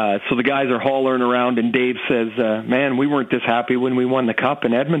so the guys are hollering around, and Dave says, man, we weren't this happy when we won the Cup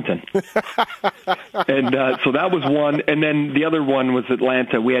in Edmonton. And so that was one. And then the other one was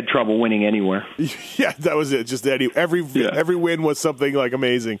Atlanta. We had trouble winning anywhere. Yeah, that was it. Just every win was something like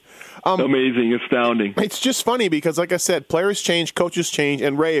amazing. Amazing, astounding. It's just funny because, like I said, players change, coaches change.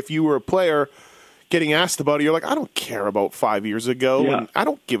 And, Ray, if you were a player getting asked about it, you're like, I don't care about 5 years ago, and I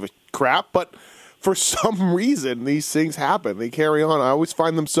don't give a crap. But for some reason, these things happen. They carry on. I always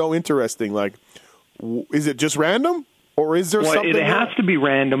find them so interesting. Like, is it just random, or is there something? It has to be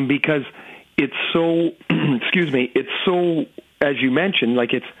random because it's so, it's so, as you mentioned,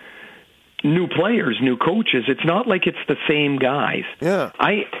 like it's new players, new coaches. It's not like it's the same guys. Yeah.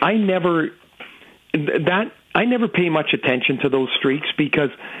 I never pay much attention to those streaks because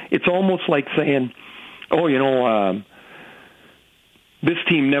it's almost like saying, oh, this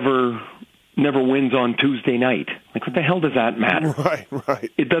team never wins on Tuesday night. Like, what the hell does that matter? Right.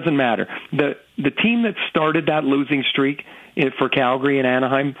 It doesn't matter. The team that started that losing streak for Calgary and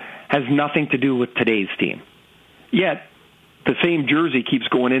Anaheim has nothing to do with today's team. Yet, the same jersey keeps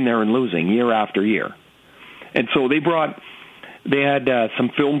going in there and losing year after year. And so they brought They had some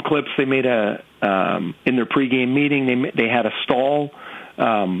film clips. They made in their pregame meeting. They had a stall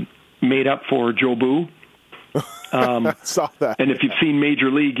made up for Joe Boo. I saw that. And if you've seen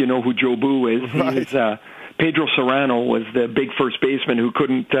Major League, you know who Joe Boo is. Right. He was, Pedro Serrano was the big first baseman who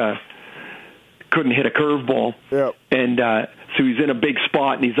couldn't hit a curveball. Yep. And so he's in a big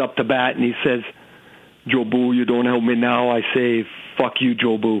spot, and he's up to bat, and he says, "Joe Boo, you don't help me now. I say, fuck you,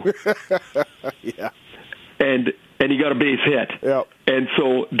 Joe Boo." Yeah. And he got a base hit. Yep. And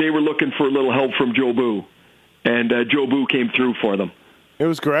so they were looking for a little help from Joe Boo. And Joe Boo came through for them. It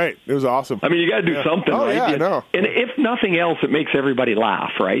was great. It was awesome. I mean, you got to do something, Oh, right? yeah, I know. And if nothing else, it makes everybody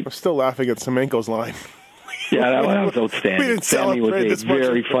laugh, right? I'm still laughing at Semenko's line. Yeah, that was We outstanding. didn't Sammy was celebrate a this much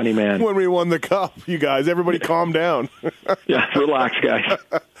very funny man. when we won the cup, you guys. Everybody calm down. Yeah, relax, guys.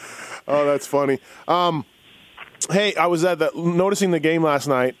 Oh, that's funny. Hey, I was noticing the game last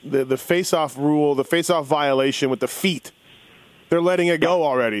night, the face-off rule, the face-off violation with the feet. They're letting it go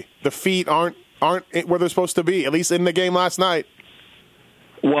already. The feet aren't where they're supposed to be, at least in the game last night.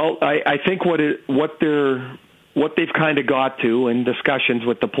 Well, I think what they've kind of got to in discussions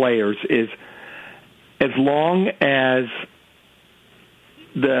with the players is, as long as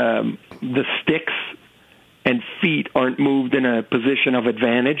the sticks and feet aren't moved in a position of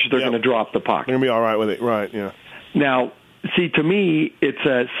advantage, they're going to drop the puck. They're going to be all right with it, right, yeah. Now, see, to me,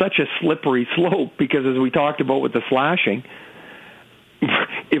 it's such a slippery slope because, as we talked about with the slashing,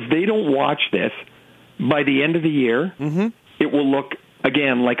 if they don't watch this, by the end of the year, it will look,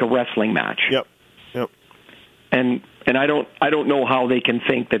 again, like a wrestling match. Yep. And I don't know how they can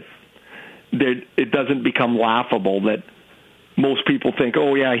think that it doesn't become laughable that most people think,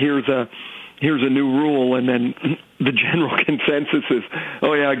 oh, yeah, here's a new rule, and then the general consensus is,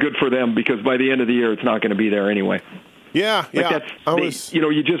 oh, yeah, good for them, because by the end of the year, it's not going to be there anyway. Yeah,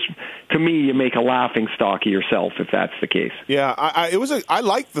 To me, you make a laughing stock of yourself if that's the case. Yeah, I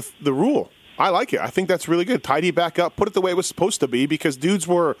like the rule. I like it. I think that's really good. Tidy back up, put it the way it was supposed to be, because dudes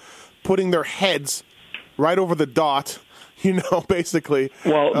were putting their heads right over the dot, basically.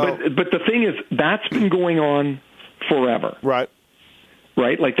 Well, but the thing is, that's been going on forever. Right.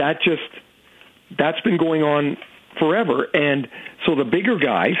 Like that's been going on forever. And so the bigger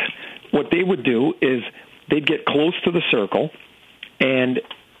guys, what they would do is they'd get close to the circle and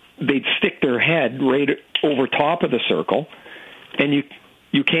they'd stick their head right over top of the circle, and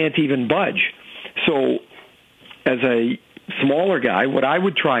you can't even budge. So as a smaller guy, what I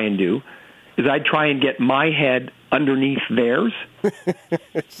would try and do is I'd try and get my head underneath theirs,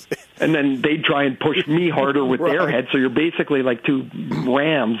 and then they'd try and push me harder with their head. So you're basically like two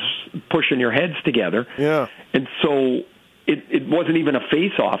rams pushing your heads together. Yeah. And so it wasn't even a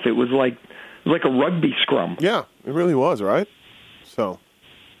face-off. It was like a rugby scrum. Yeah, it really was, right? So,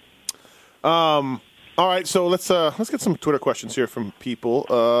 all right. So let's get some Twitter questions here from people.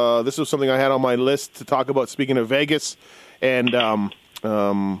 This was something I had on my list to talk about. Speaking of Vegas, and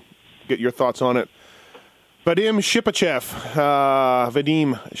get your thoughts on it. Vadim Shipachev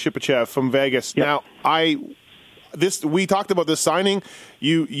from Vegas. Yep. Now, we talked about this signing.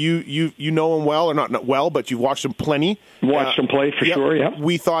 You know him well, or not well, but you've watched him plenty. Watched him play for sure. Yeah.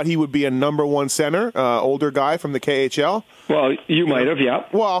 We thought he would be a number one center, older guy from the KHL. Well, you might have, yeah.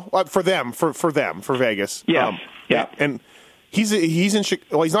 Well, for Vegas. Yeah. Yeah. And he's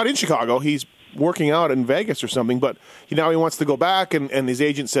not in Chicago. He's working out in Vegas or something, but now he wants to go back, and his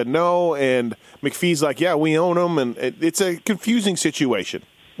agent said no, and McPhee's like, yeah, we own him, and it's a confusing situation.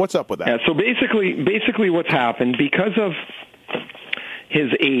 What's up with that? Yeah, so basically what's happened, because of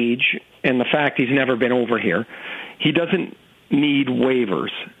his age and the fact he's never been over here, he doesn't need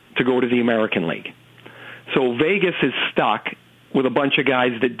waivers to go to the American League. So Vegas is stuck with a bunch of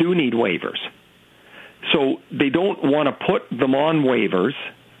guys that do need waivers. So they don't want to put them on waivers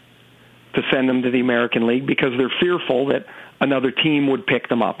to send them to the American League because they're fearful that another team would pick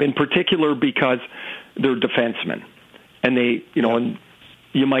them up, in particular because they're defensemen. And they, and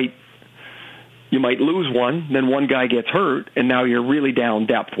you might lose one, then one guy gets hurt, and now you're really down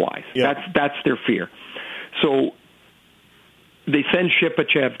depth-wise. Yeah. That's their fear. So they send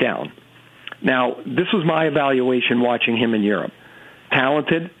Shipachev down. Now, this was my evaluation watching him in Europe.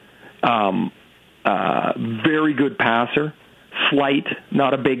 Talented, very good passer, slight,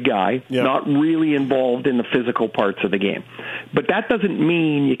 not a big guy, not really involved in the physical parts of the game. But that doesn't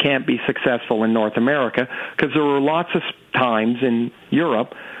mean you can't be successful in North America, because there are lots of times in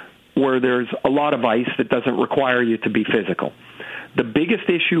Europe where there's a lot of ice that doesn't require you to be physical. The biggest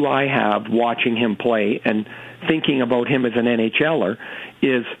issue I have watching him play and thinking about him as an NHLer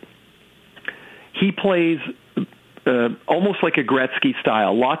is he plays almost like a Gretzky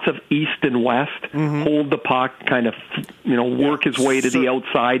style. Lots of east and west, hold the puck, kind of, work his way to the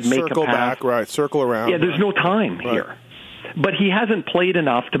outside, make a pass. Circle back, right, circle around. Yeah, there's no time here. But he hasn't played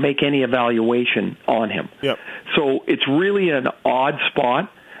enough to make any evaluation on him. Yep. So it's really an odd spot.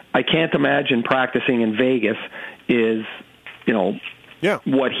 I can't imagine practicing in Vegas is,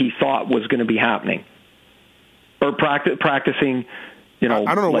 what he thought was going to be happening. Or practicing, I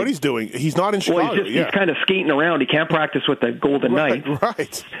don't know what he's doing. He's not in Chicago. Well, he's kind of skating around. He can't practice with the Golden Knights.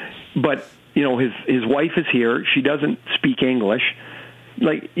 Right. But, his wife is here. She doesn't speak English.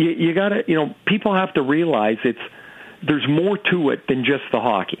 Like, you got to, people have to realize there's more to it than just the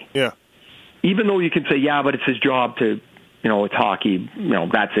hockey. Yeah. Even though you can say, yeah, but it's his job to, it's hockey,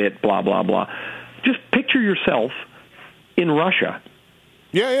 that's it, blah, blah, blah. Just picture yourself in Russia.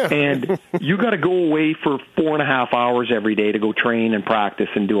 Yeah. And you got to go away for 4.5 hours every day to go train and practice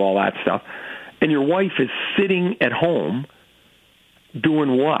and do all that stuff. And your wife is sitting at home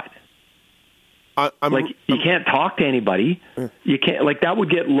doing what? You can't talk to anybody. You can't, that would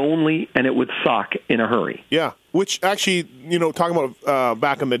get lonely and it would suck in a hurry. Yeah, which actually, talking about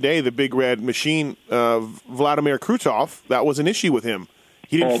back in the day, the Big Red Machine, Vladimir Krutov, that was an issue with him.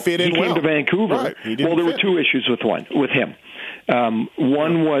 He didn't fit in well. He came to Vancouver. Right. There were two issues with him.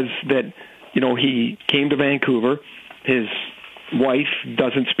 One was that, he came to Vancouver. His wife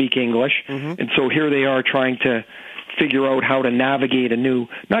doesn't speak English, and so here they are trying to figure out how to navigate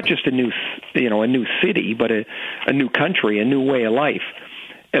not just a new city, but a new country, a new way of life.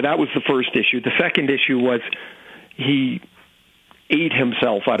 And that was the first issue. The second issue was he ate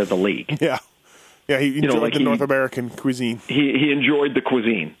himself out of the league. Yeah. Yeah, he enjoyed the North American cuisine. He enjoyed the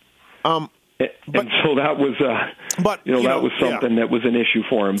cuisine. And so that was that was something that was an issue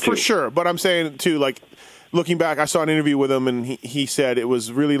for him, too. For sure. But I'm saying, too, looking back, I saw an interview with him, and he said it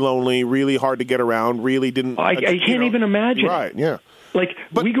was really lonely, really hard to get around, really didn't... I can't even imagine. Right, yeah.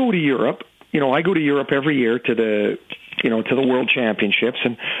 We go to Europe. I go to Europe every year to the World Championships,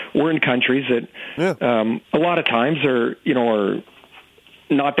 and we're in countries that a lot of times are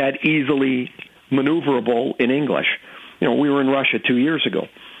not that easily maneuverable in English. We were in Russia 2 years ago,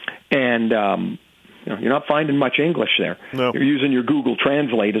 and you're not finding much English there. No. You're using your Google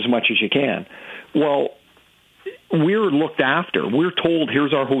Translate as much as you can. Well, we're looked after. We're told,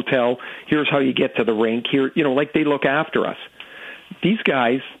 here's our hotel, here's how you get to the rink. Here, they look after us. These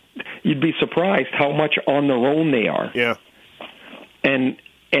guys, you'd be surprised how much on their own they are. Yeah. And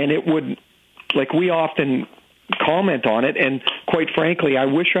it would, we often comment on it, and quite frankly, I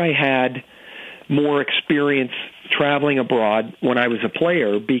wish I had more experience traveling abroad when I was a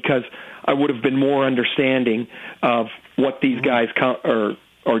player, because I would have been more understanding of what these guys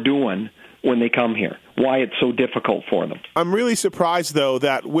are doing when they come here, why it's so difficult for them. I'm really surprised, though,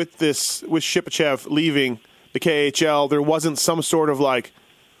 that with Shipachev leaving the KHL, there wasn't some sort of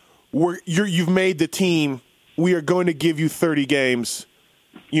you've made the team, we are going to give you 30 games.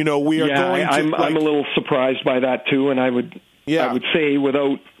 We are going to... I'm a little surprised by that, too, and I would say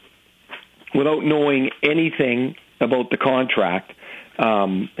without knowing anything about the contract,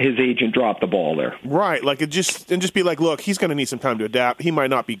 his agent dropped the ball there. Right, just be look, he's going to need some time to adapt. He might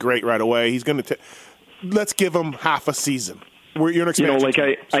not be great right away. He's going to let's give him half a season. You're an expansion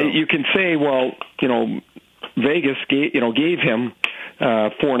team, you can say, well, Vegas gave him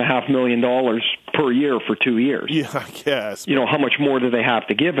 $4.5 million per year for 2 years. Yeah, I guess. How much more do they have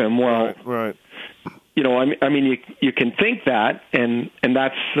to give him? Well, right. You can think that, and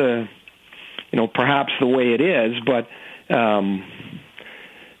that's perhaps the way it is, but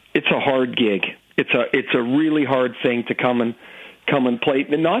it's a hard gig. It's a really hard thing to come and play,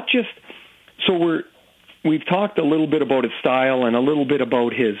 and not just so we've talked a little bit about his style and a little bit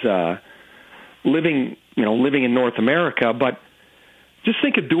about his living in North America, but just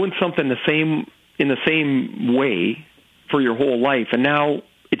think of doing something in the same way for your whole life, and now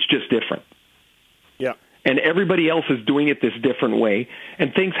it's just different. Yeah. And everybody else is doing it this different way,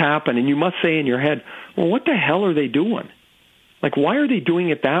 and things happen, and you must say in your head, well, what the hell are they doing? Why are they doing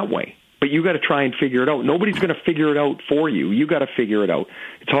it that way? But you got to try and figure it out. Nobody's going to figure it out for you. You got to figure it out.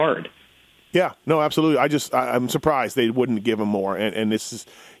 It's hard. Yeah, no, absolutely. I'm surprised they wouldn't give him more. And this is,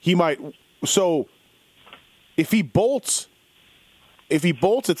 he might. So if he bolts, is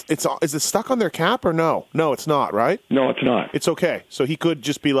it stuck on their cap or no? No, it's not, right? No, it's not. It's okay. So he could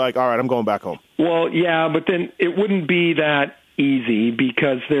just be like, all right, I'm going back home. Well, yeah, but then it wouldn't be that easy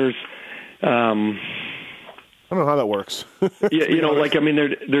because there's. I don't know how that works.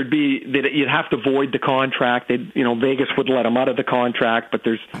 There'd be you'd have to void the contract. Vegas would let him out of the contract, but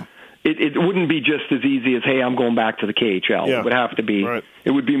it wouldn't be just as easy as, hey, I'm going back to the KHL. Yeah. It would have to be. Right.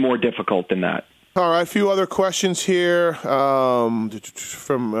 It would be more difficult than that. All right, a few other questions here from.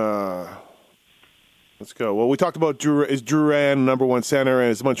 Let's go. Well, we talked about is Drouin number one center,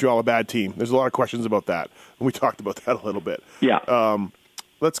 and is Montreal a bad team? There's a lot of questions about that, and we talked about that a little bit. Yeah.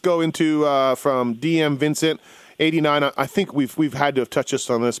 Let's go into from DM Vincent, 89. I think we've had to have touched us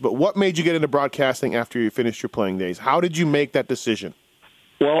on this, but what made you get into broadcasting after you finished your playing days? How did you make that decision?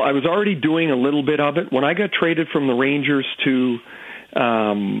 Well, I was already doing a little bit of it when I got traded from the Rangers to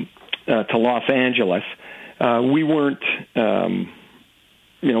Los Angeles. We weren't,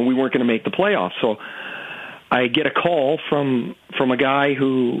 we weren't going to make the playoffs, so I get a call from a guy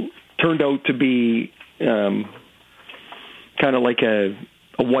who turned out to be kind of like a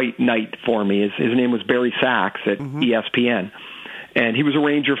white knight for me. His name was Barry Sachs at ESPN, and he was a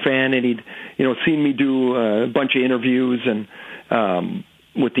Ranger fan, and he'd seen me do a bunch of interviews and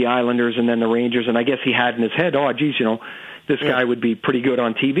with the Islanders and then the Rangers, and I guess he had in his head, this guy would be pretty good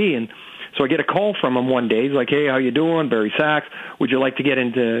on TV. And so I get a call from him one day. He's like, "Hey, how you doing, Barry Sachs? We'd like you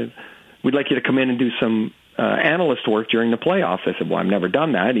to come in and do some analyst work during the playoffs." I said, "Well, I've never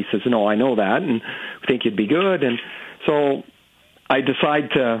done that." He says, "No, I know that, and I think you'd be good." And so I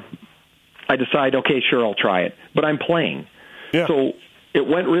decide, okay, sure, I'll try it. But I'm playing. Yeah. So it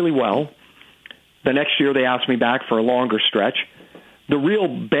went really well. The next year they asked me back for a longer stretch. The real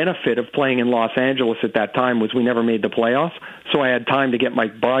benefit of playing in Los Angeles at that time was we never made the playoffs, so I had time to get my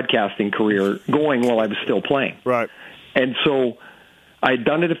broadcasting career going while I was still playing. Right. And so I'd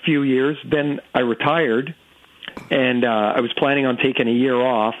done it a few years, then I retired, and I was planning on taking a year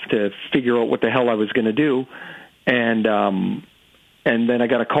off to figure out what the hell I was going to do. And then I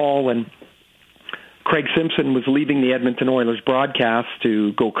got a call, and Craig Simpson was leaving the Edmonton Oilers broadcast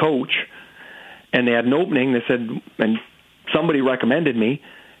to go coach, and they had an opening. They said, and somebody recommended me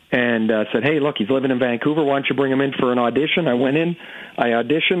and said, "Hey, look, he's living in Vancouver. Why don't you bring him in for an audition?" I went in, I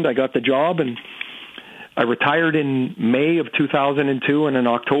auditioned, I got the job, and I retired in May of 2002, and in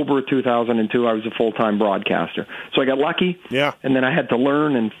October of 2002, I was a full-time broadcaster. So I got lucky, and then I had to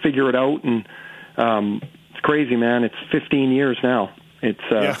learn and figure it out, and it's crazy, man. It's 15 years now.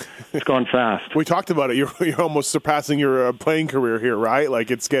 It's gone fast. We talked about it. You're almost surpassing your playing career here, right? Like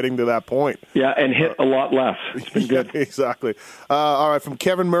it's getting to that point. Yeah, and hit a lot less. It's been good. Exactly. All right, from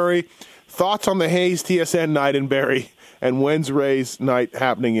Kevin Murray, thoughts on the Hayes TSN night in Barrie, and when's Ray's night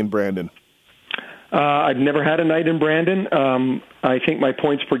happening in Brandon? I've never had a night in Brandon. I think my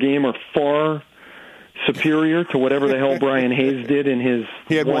points per game are far superior to whatever the hell Brian Hayes did in his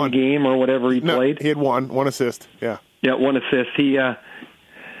one game or whatever he played. He had one assist. Yeah, one assist.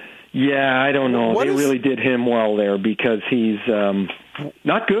 I don't know. They really did him well there because he's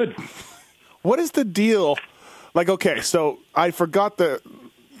not good. What is the deal? Like, okay, so I forgot the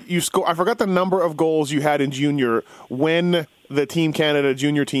number of goals you had in junior when the Team Canada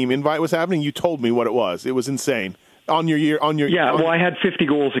junior team invite was happening. You told me what it was. It was insane. I had 50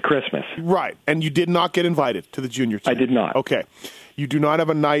 goals at Christmas. Right, and you did not get invited to the junior team. I did not. Okay, you do not have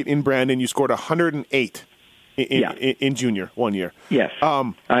a night in Brandon. You scored 108 in junior 1 year. Yes.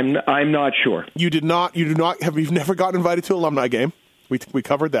 I'm not sure. You did not. You've never gotten invited to an alumni game. We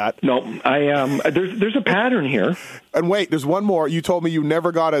covered that. No, there's a pattern here. And wait, there's one more. You told me you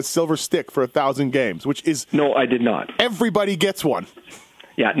never got a silver stick for 1,000 games, which is... No, I did not. Everybody gets one.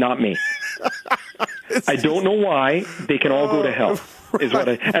 Yeah, not me. I don't know why. They can all go to hell.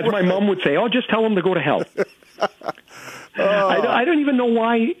 As my mom would say, just tell them to go to hell. I don't even know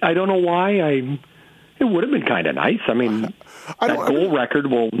why. I don't know why. It would have been kind of nice. I mean, that goal record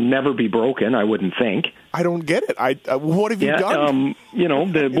will never be broken, I wouldn't think. I don't get it. What have you done?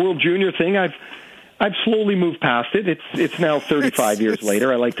 The World Junior thing, I've slowly moved past it. It's now 35 years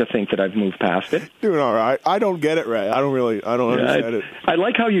later. I like to think that I've moved past it. Doing all right. I don't get it, Ray. I don't understand it. I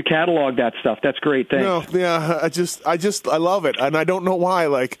like how you catalog that stuff. That's great. Thanks. No, yeah, I love it, and I don't know why.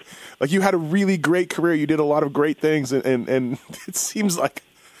 Like you had a really great career. You did a lot of great things, and it seems like.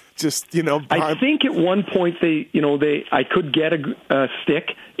 I think at one point I could get a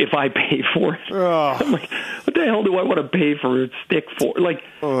stick if I pay for it. Oh. I'm like, what the hell do I want to pay for a stick for?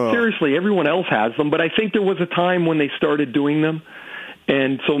 Seriously, everyone else has them, but I think there was a time when they started doing them,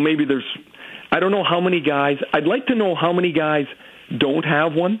 and so maybe I don't know how many guys. I'd like to know how many guys don't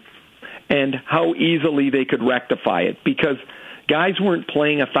have one, and how easily they could rectify it, because guys weren't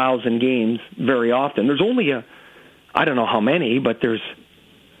playing 1,000 games very often. There's only I don't know how many, but there's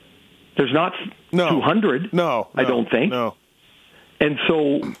not 200. No, I don't think. No. And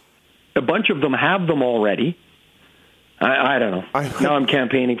so a bunch of them have them already. I don't know. Now I'm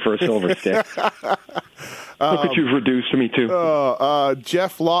campaigning for a silver stick. Look what you've reduced me to.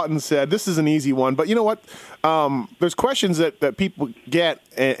 Jeff Lawton said, this is an easy one, but you know what? There's questions that people get,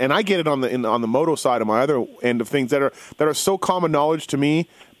 and I get it on the moto side of my other end of things that are so common knowledge to me,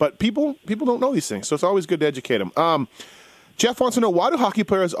 but people don't know these things, so it's always good to educate them. Jeff wants to know, why do hockey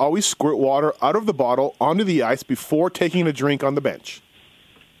players always squirt water out of the bottle onto the ice before taking a drink on the bench?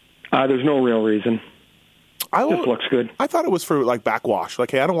 There's no real reason. Just looks good. I thought it was for like backwash.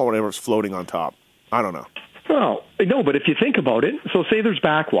 Like, hey, I don't want whatever's floating on top. I don't know. Well, no, but if you think about it, so say there's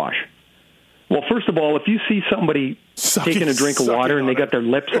backwash. Well, first of all, if you see somebody taking a drink of water and they got their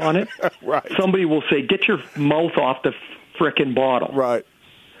lips on it, right. Somebody will say, get your mouth off the frickin' bottle. Right.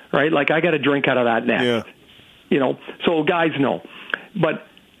 Right? Like, I got a drink out of that next. Yeah. You know, so guys know. But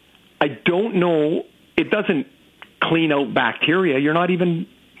I don't know, it doesn't clean out bacteria. You're not even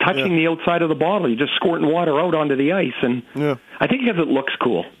touching the outside of the bottle. You're just squirting water out onto the ice. And I think because it looks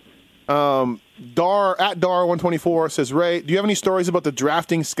cool. Dar at Dar124 says, Ray, do you have any stories about the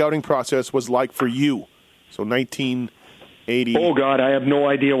drafting scouting process was like for you? So 1980. Oh God, I have no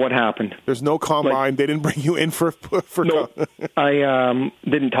idea what happened. There's no combine. They didn't bring you in for no. I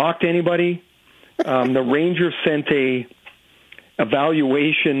didn't talk to anybody. The Rangers sent a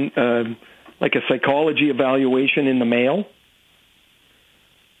evaluation, like a psychology evaluation in the mail.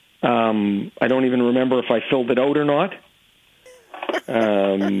 I don't even remember if I filled it out or not.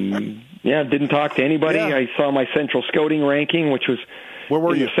 Didn't talk to anybody. Yeah. I saw my central scouting ranking, which was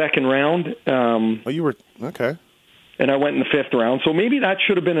the second round. You were okay. And I went in the fifth round. So maybe that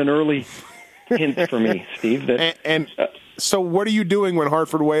should have been an early hint for me, Steve. So what are you doing when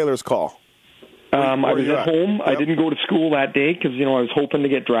Hartford Whalers call? I was at home. Yep. I didn't go to school that day because, I was hoping to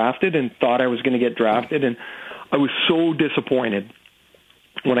get drafted and thought I was going to get drafted. And I was so disappointed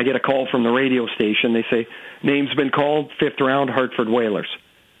when I get a call from the radio station. They say, name's been called, fifth round, Hartford Whalers.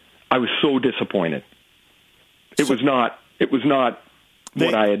 I was so disappointed. It was not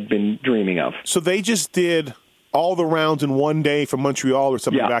what I had been dreaming of. So they just did all the rounds in one day from Montreal or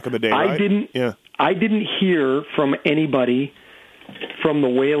something back in the day, right? I didn't hear from anybody from the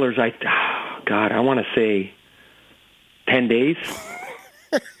Whalers. I want to say 10 days.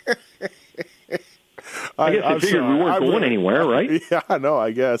 I guess I figured we weren't going anywhere, right? Yeah, I know,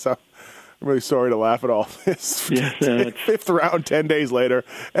 I guess. I'm really sorry to laugh at all this. Fifth round, 10 days later.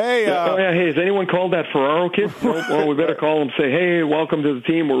 Hey, hey, has anyone called that Ferraro kid? Nope. Well, we better call him and say, hey, welcome to the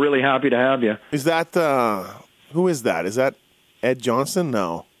team. We're really happy to have you. Is that, who is that? Is that Ed Johnson?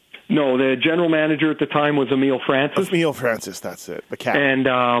 No, the general manager at the time was Emile Francis. Emile Francis, that's it. The cat. And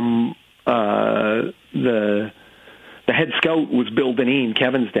the head scout was Bill Dineen,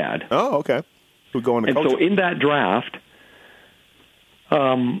 Kevin's dad. Oh, okay. Who'd go into coaching. So in that draft,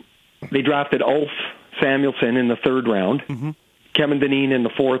 they drafted Ulf Samuelsson in the third round, Kevin Dineen in the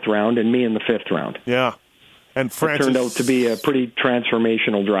fourth round, and me in the fifth round. Yeah. And Francis, it turned out to be a pretty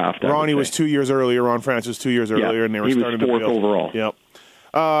transformational draft. Ronnie was 2 years earlier. Ron Francis 2 years earlier, and they were starting to build. He was fourth overall. Yep.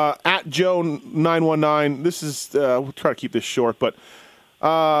 At Joe919, this is, we'll try to keep this short, but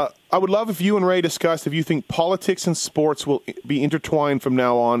I would love if you and Ray discussed if you think politics and sports will be intertwined from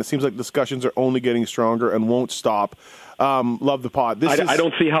now on. It seems like discussions are only getting stronger and won't stop. Love the pod. I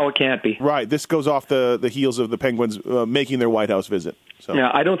don't see how it can't be. Right. This goes off the heels of the Penguins making their White House visit. So.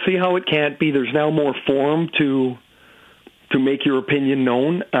 Yeah, I don't see how it can't be. There's now more forum to make your opinion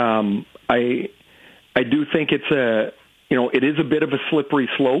known. I do think it's it is a bit of a slippery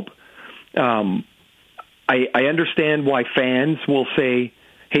slope. I understand why fans will say,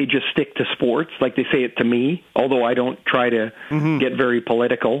 hey, just stick to sports, like they say it to me, although I don't try to get very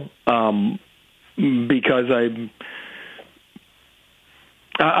political, because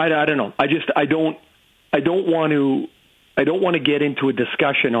I don't know. I don't want to get into a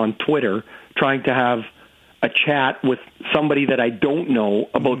discussion on Twitter trying to have a chat with somebody that I don't know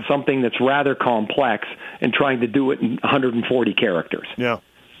about something that's rather complex and trying to do it in 140 characters. Yeah.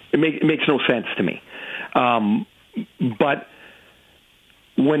 It makes no sense to me. But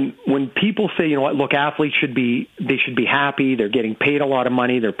when people say, you know what, look, athletes should be happy. They're getting paid a lot of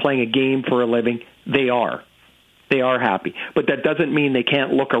money. They're playing a game for a living. They are happy. But that doesn't mean they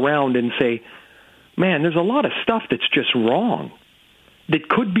can't look around and say, man, there's a lot of stuff that's just wrong. That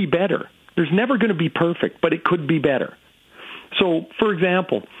could be better. There's never going to be perfect, but it could be better. So, for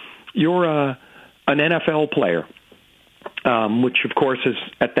example, you're an NFL player, which of course is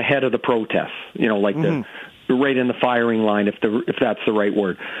at the head of the protests. The right in the firing line, if that's the right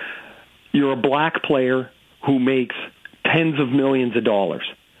word. You're a black player who makes tens of millions of dollars,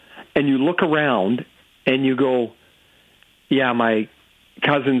 and you look around and you go, "Yeah, my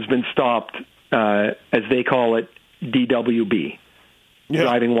cousin's been stopped," as they call it, DWB,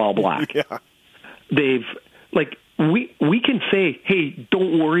 driving while black. Yeah. They've we can say, hey,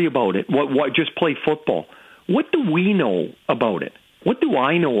 don't worry about it. What just play football. What do we know about it? What do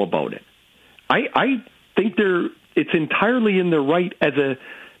I know about it? I think it's entirely in their right as a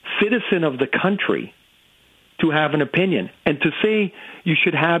citizen of the country to have an opinion. And to say you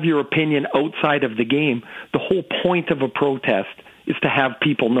should have your opinion outside of the game, the whole point of a protest is to have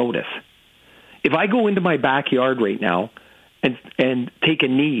people notice. If I go into my backyard right now and take a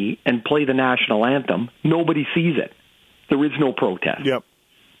knee and play the national anthem, nobody sees it. There is no protest. Yep.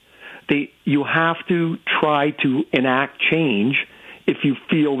 You have to try to enact change if you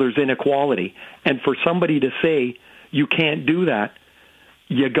feel there's inequality. And for somebody to say you can't do that,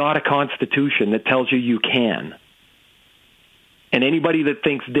 you got a constitution that tells you can. And anybody that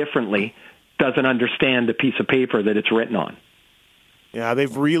thinks differently doesn't understand the piece of paper that it's written on. Yeah,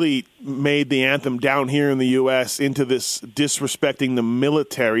 they've really made the anthem down here in the U.S. into this disrespecting the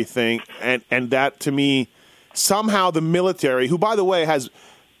military thing. And that, to me, somehow the military, who, by the way, has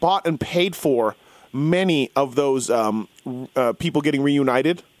bought and paid for many of those people getting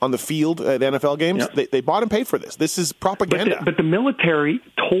reunited on the field at NFL games, they bought and paid for this. This is propaganda. But the military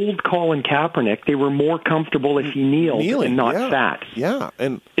told Colin Kaepernick they were more comfortable if he kneeled and not sat. Yeah,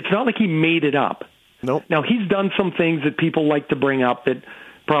 and it's not like he made it up. Nope. Now, he's done some things that people like to bring up that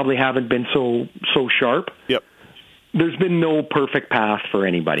probably haven't been so sharp. Yep. There's been no perfect path for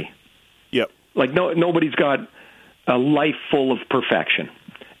anybody. Yep. Like nobody's got a life full of perfection.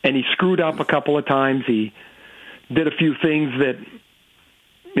 And he screwed up a couple of times. He did a few things that,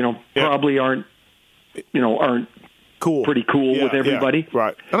 probably aren't cool. Pretty cool with everybody. Yeah.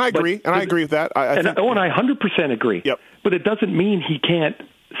 Right. And I agree. I agree with that. I 100% agree. Yep. But it doesn't mean he can't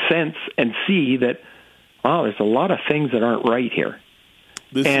sense and see that, there's a lot of things that aren't right here.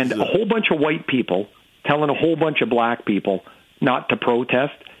 A whole bunch of white people telling a whole bunch of black people not to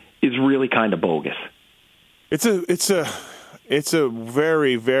protest is really kind of bogus. It's a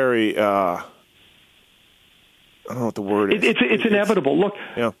very, very, I don't know what the word is. It's inevitable. Look,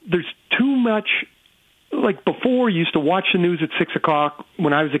 there's too much, like before you used to watch the news at 6 o'clock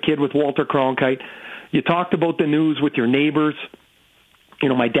when I was a kid with Walter Cronkite. You talked about the news with your neighbors.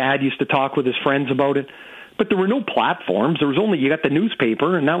 My dad used to talk with his friends about it. But there were no platforms. There was only, you got the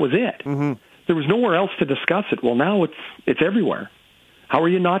newspaper and that was it. Mm-hmm. There was nowhere else to discuss it. Well, now it's everywhere. How are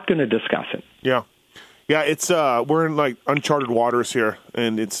you not going to discuss it? Yeah. Yeah, it's we're in like uncharted waters here,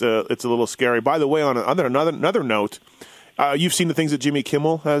 and it's a little scary. By the way, on another note, you've seen the things that Jimmy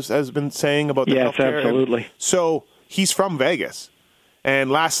Kimmel has been saying about the healthcare. Yes, absolutely. So he's from Vegas,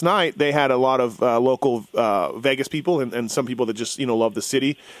 and last night they had a lot of local Vegas people and some people that just love the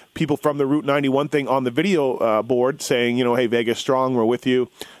city. People from the Route 91 thing on the video board saying, hey, Vegas strong, we're with you,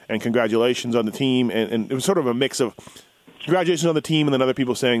 and congratulations on the team. And it was sort of a mix of congratulations on the team, and then other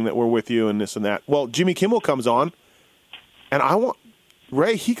people saying that we're with you and this and that. Well, Jimmy Kimmel comes on, and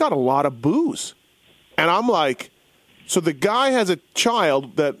Ray, he got a lot of boos. And I'm like, so the guy has a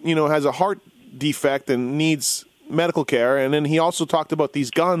child that, has a heart defect and needs medical care, and then he also talked about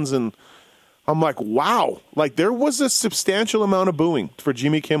these guns, and I'm like, wow. Like, there was a substantial amount of booing for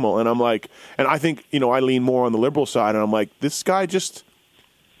Jimmy Kimmel, and I'm like, and I think, I lean more on the liberal side, and I'm like, this guy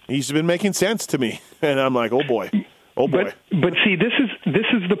he's been making sense to me. And I'm like, oh boy. Oh boy! But see, this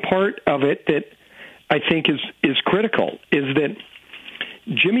is the part of it that I think is critical. Is that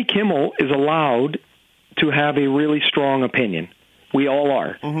Jimmy Kimmel is allowed to have a really strong opinion. We all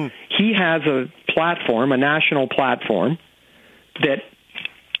are. Mm-hmm. He has a platform, a national platform, that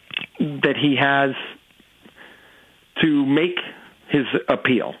he has to make his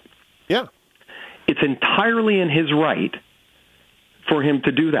appeal. Yeah, it's entirely in his right for him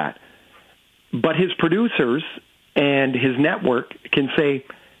to do that. But his producers and his network can say,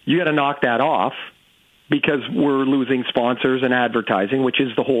 you got to knock that off because we're losing sponsors and advertising, which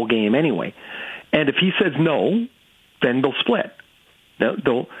is the whole game anyway. And if he says no, then they'll split.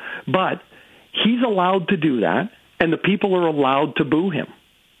 But he's allowed to do that, and the people are allowed to boo him.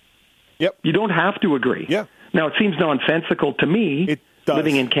 Yep. You don't have to agree. Yeah. Now, it seems nonsensical to me,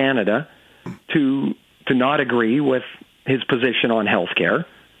 living in Canada, to not agree with his position on health care.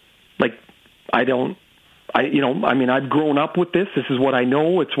 Like, I've grown up with this. This is what I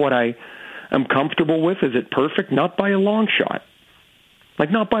know. It's what I am comfortable with. Is it perfect? Not by a long shot.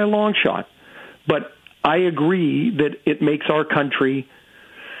 Not by a long shot. But I agree that it makes our country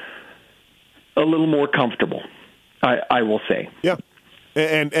a little more comfortable, I will say. Yeah.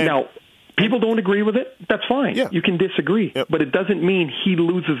 And now, people don't agree with it. That's fine. Yeah. You can disagree. Yep. But it doesn't mean he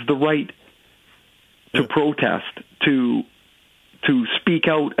loses the right to protest, to speak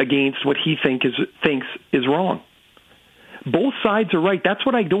out against what he thinks is wrong. Both sides are right. That's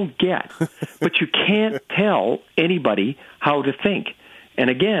what I don't get. But you can't tell anybody how to think. And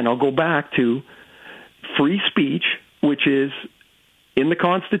again, I'll go back to free speech, which is in the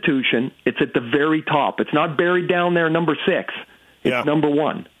Constitution. It's at the very top. It's not buried down there, number 6. It's number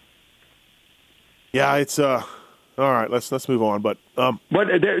 1. Yeah, it's all right. Let's move on. But so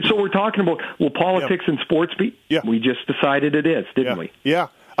we're talking about politics and sports be? Yeah, we just decided it is, didn't we? Yeah.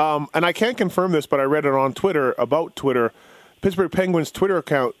 And I can't confirm this, but I read it on Twitter about Twitter. Pittsburgh Penguins Twitter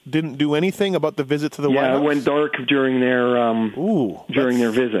account didn't do anything about the visit to the White House. Yeah, it went dark during their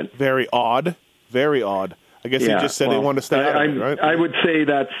visit. Very odd. Very odd. I guess they just said they wanted to stay out of it, right? I would say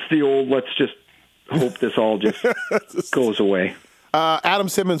that's the old, let's just hope this all just goes away. Adam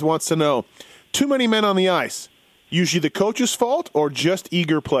Simmons wants to know, too many men on the ice, usually the coach's fault or just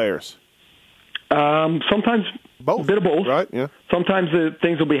eager players? Sometimes both. A bit of both. Right, yeah. Sometimes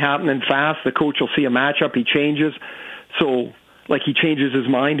things will be happening fast. The coach will see a matchup. He changes. So, like, he changes his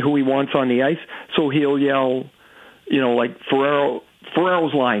mind who he wants on the ice. So he'll yell, like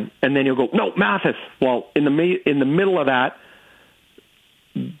Ferraro's line, and then he'll go, no, Mathis. Well, in the middle of that,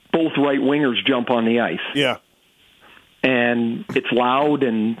 both right wingers jump on the ice. Yeah. And it's loud,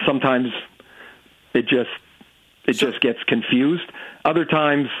 and sometimes it just gets confused. Other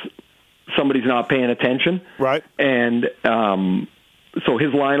times, somebody's not paying attention. Right. And so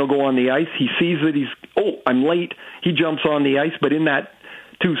his line will go on the ice. He sees that I'm late. He jumps on the ice, but in that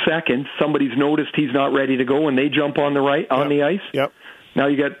 2 seconds, somebody's noticed he's not ready to go, and they jump on the ice. Yep. Now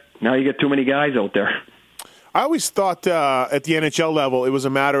you get too many guys out there. I always thought at the NHL level it was a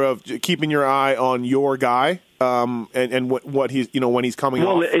matter of keeping your eye on your guy and what he's when he's coming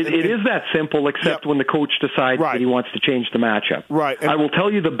off. Well, it is that simple, except when the coach decides that he wants to change the matchup. Right. And I will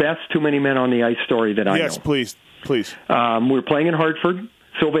tell you the best too many men on the ice story that I know. Yes, please. We're playing in Hartford.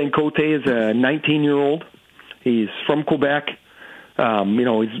 Sylvain Cote is a 19-year-old. He's from Quebec. He's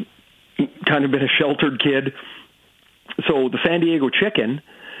kind of been a sheltered kid. So the San Diego Chicken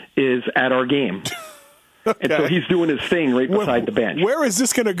is at our game. Okay. And so he's doing his thing right beside the bench. Where is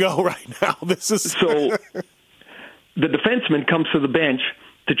this going to go right now? So the defenseman comes to the bench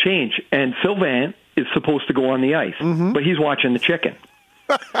to change, and Sylvain is supposed to go on the ice, but he's watching the chicken.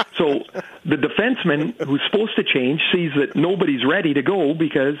 So the defenseman who's supposed to change sees that nobody's ready to go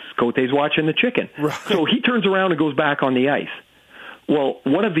because Cote's watching the chicken. Right. So he turns around and goes back on the ice. Well,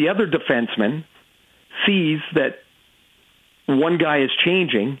 one of the other defensemen sees that one guy is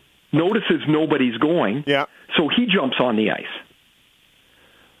changing, notices nobody's going, so he jumps on the ice.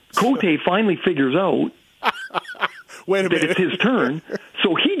 Cote finally figures out that it's his turn,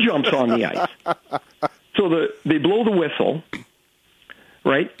 so he jumps on the ice. So they blow the whistle,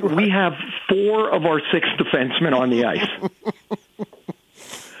 right? We have 4 of our 6 defensemen on the ice.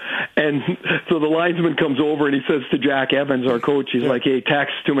 And so the linesman comes over and he says to Jack Evans, our coach, he's like, hey,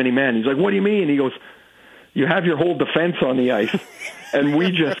 tax too many men. He's like, what do you mean? He goes, you have your whole defense on the ice. And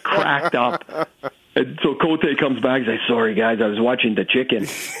we just cracked up. And so Cote comes back and says, sorry, guys, I was watching the chicken.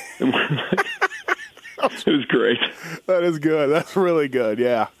 It was great. That is good. That's really good.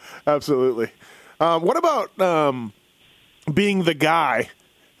 Yeah, absolutely. What about being the guy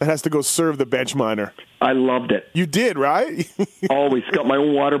that has to go serve the bench minor? I loved it. You did, right? Always. Got my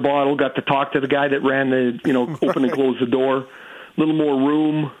own water bottle, got to talk to the guy that ran open and close the door. A little more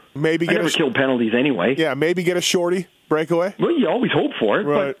room. Maybe I never killed penalties anyway. Yeah, maybe get a shorty breakaway. Well, you always hope for it,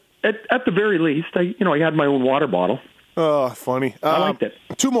 right. But at the very least, I had my own water bottle. Oh, funny. I liked it.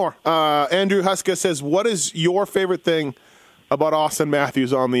 2 more. Andrew Huska says, what is your favorite thing about Austin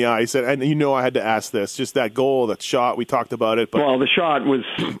Matthews on the ice? And I had to ask this. Just that goal, that shot, we talked about it. But well, the shot was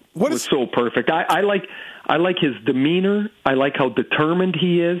so perfect. I like his demeanor. I like how determined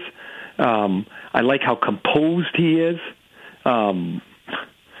he is. I like how composed he is.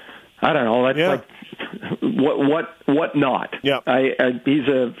 I don't know. That's like what not? Yeah. He's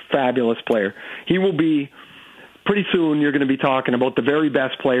a fabulous player. He will be pretty soon. You're going to be talking about the very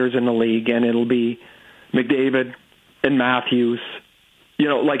best players in the league, and it'll be McDavid and Matthews.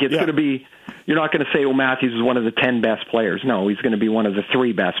 It's going to be. You're not going to say, Matthews is one of the 10 best players. No, he's going to be one of the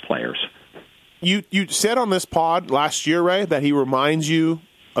 3 best players. You said on this pod last year, Ray, that he reminds you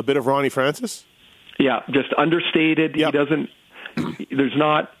a bit of Ronnie Francis. Yeah, just understated. Yep. He doesn't. There's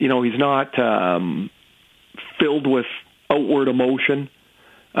not, he's not filled with outward emotion,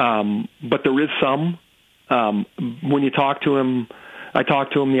 but there is some. When you talk to him, I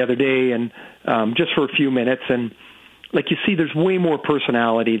talked to him the other day, and just for a few minutes, and you see, there's way more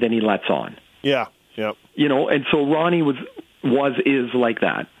personality than he lets on. Yeah, yeah. And so Ronnie is like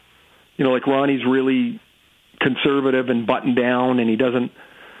that. Ronnie's really conservative and buttoned down, and he doesn't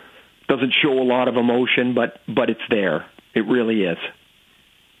show a lot of emotion, but it's there. It really is.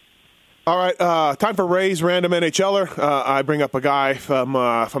 All right, time for Ray's Random NHLer. I bring up a guy from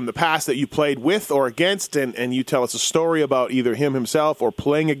the past that you played with or against, and you tell us a story about either him himself or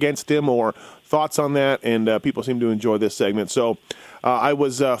playing against him or thoughts on that, and people seem to enjoy this segment. So I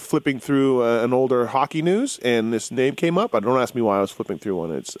was flipping through an older hockey news, and this name came up. Don't ask me why I was flipping through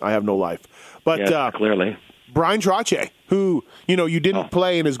one. I have no life. But clearly. Brian Trottier, who, you didn't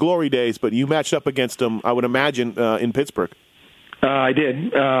play in his glory days, but you matched up against him, I would imagine, in Pittsburgh. I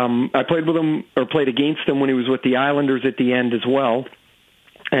did. I played with him or played against him when he was with the Islanders at the end as well.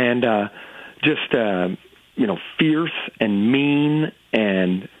 And just, fierce and mean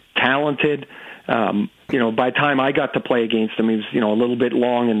and talented. By the time I got to play against him, he was, a little bit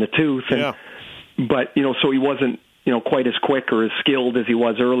long in the tooth. And, But, so he wasn't, quite as quick or as skilled as he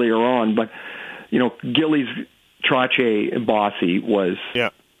was earlier on. But, Gillies, Trottier, Bossy was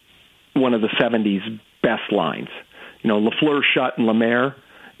one of the 70s best lines. Lafleur, Schutt, and Lemaire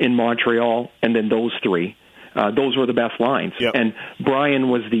in Montreal, and then those three. Those were the best lines. Yep. And Brian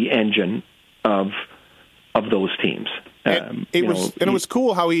was the engine of those teams. It was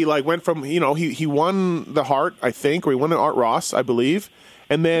cool how he went from he won the Hart, I think, or he won an Art Ross, I believe,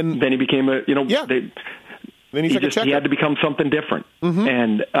 and then he became a then he's like a checker. He had to become something different. Mm-hmm.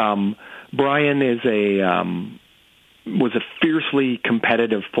 And Brian was a fiercely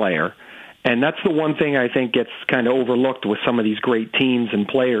competitive player. And that's the one thing I think gets kind of overlooked with some of these great teams and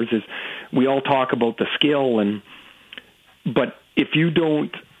players is we all talk about the skill, but if you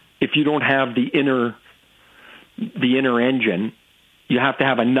don't have the inner engine, you have to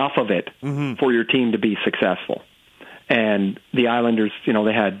have enough of it for your team to be successful. And the Islanders,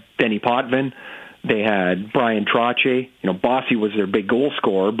 they had Denny Potvin, they had Brian Trottier. Bossy was their big goal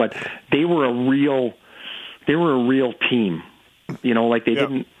scorer, but they were a real team. They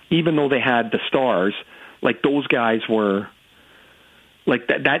didn't. Even though they had the stars, those guys were,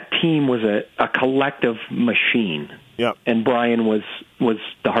 that team was a collective machine. Yeah. And Brian was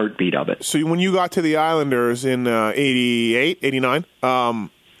the heartbeat of it. So when you got to the Islanders in 88, 89,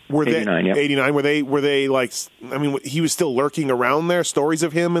 were 89, they 89? Were they he was still lurking around there, stories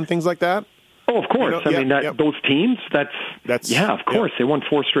of him and things like that? Oh, of course. Those teams, that's of course. They won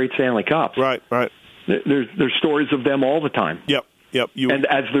 4 straight Stanley Cups. Right. There's stories of them all the time. Yep. And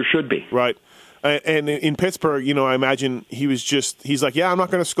as there should be. Right. And in Pittsburgh, I imagine he's like, I'm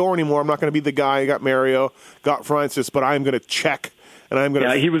not going to score anymore. I'm not going to be the guy. I got Mario, got Francis, but I'm going to check. And I'm going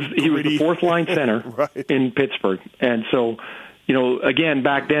to. Yeah, he was the fourth line center in Pittsburgh. And so, again,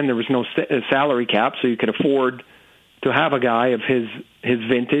 back then there was no salary cap, so you could afford to have a guy of his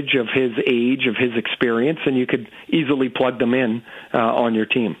vintage, of his age, of his experience, and you could easily plug them in on your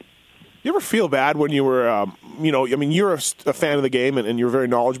team. You ever feel bad when you were, you're a fan of the game and you're very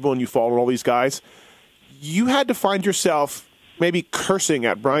knowledgeable and you followed all these guys. You had to find yourself maybe cursing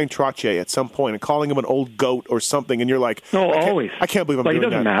at Brian Trottier at some point and calling him an old goat or something, and you're like, no, always. I can't believe I'm doing that. It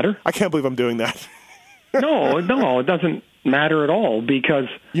doesn't matter. I can't believe I'm doing that. No, it doesn't matter at all because...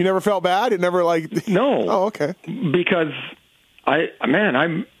 You never felt bad? It never No. Oh, okay. Because,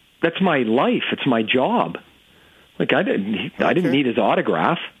 that's my life. It's my job. I didn't need his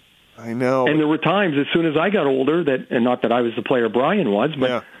autograph. I know. And there were times, as soon as I got older, and not that I was the player Brian was,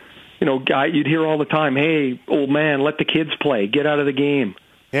 but, you'd hear all the time, hey, old man, let the kids play. Get out of the game.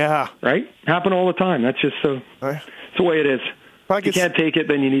 Yeah. Right? Happen all the time. That's just it's the way it is. If you can't take it,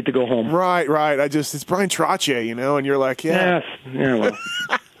 then you need to go home. Right. It's Brian Trottier, and you're like, Yes. Yeah, well.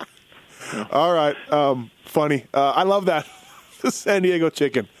 All right. Funny. I love that. The San Diego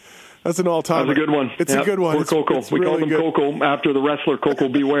Chicken. That's an all-time. That's a good one. It's a good one. Poor Coco. We called him Coco after the wrestler Coco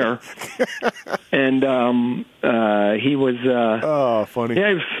Beware. And he was... funny. Yeah,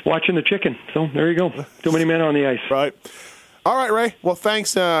 he was watching the chicken. So there you go. Too many men on the ice. Right. All right, Ray. Well,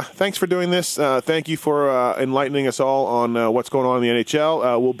 thanks for doing this. Thank you for enlightening us all on what's going on in the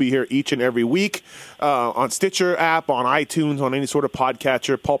NHL. We'll be here each and every week on Stitcher app, on iTunes, on any sort of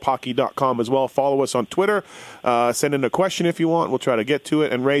podcatcher, pulphockey.com as well. Follow us on Twitter. Send in a question if you want. We'll try to get to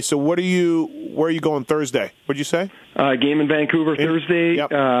it. And Ray, so where are you going Thursday? What'd you say? Game in Vancouver Thursday.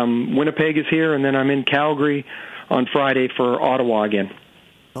 Yep. Winnipeg is here, and then I'm in Calgary on Friday for Ottawa again.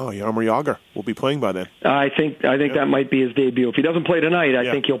 Oh, Jaromir Jagr will be playing by then. I think that might be his debut. If he doesn't play tonight,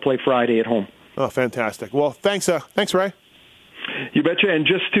 I think he'll play Friday at home. Oh, fantastic. Well, thanks, Ray. You betcha. And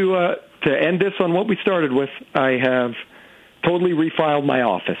just to end this on what we started with, I have totally refiled my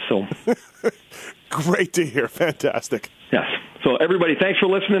office. So great to hear. Fantastic. Yes. So everybody, thanks for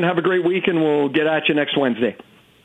listening. Have a great week, and we'll get at you next Wednesday.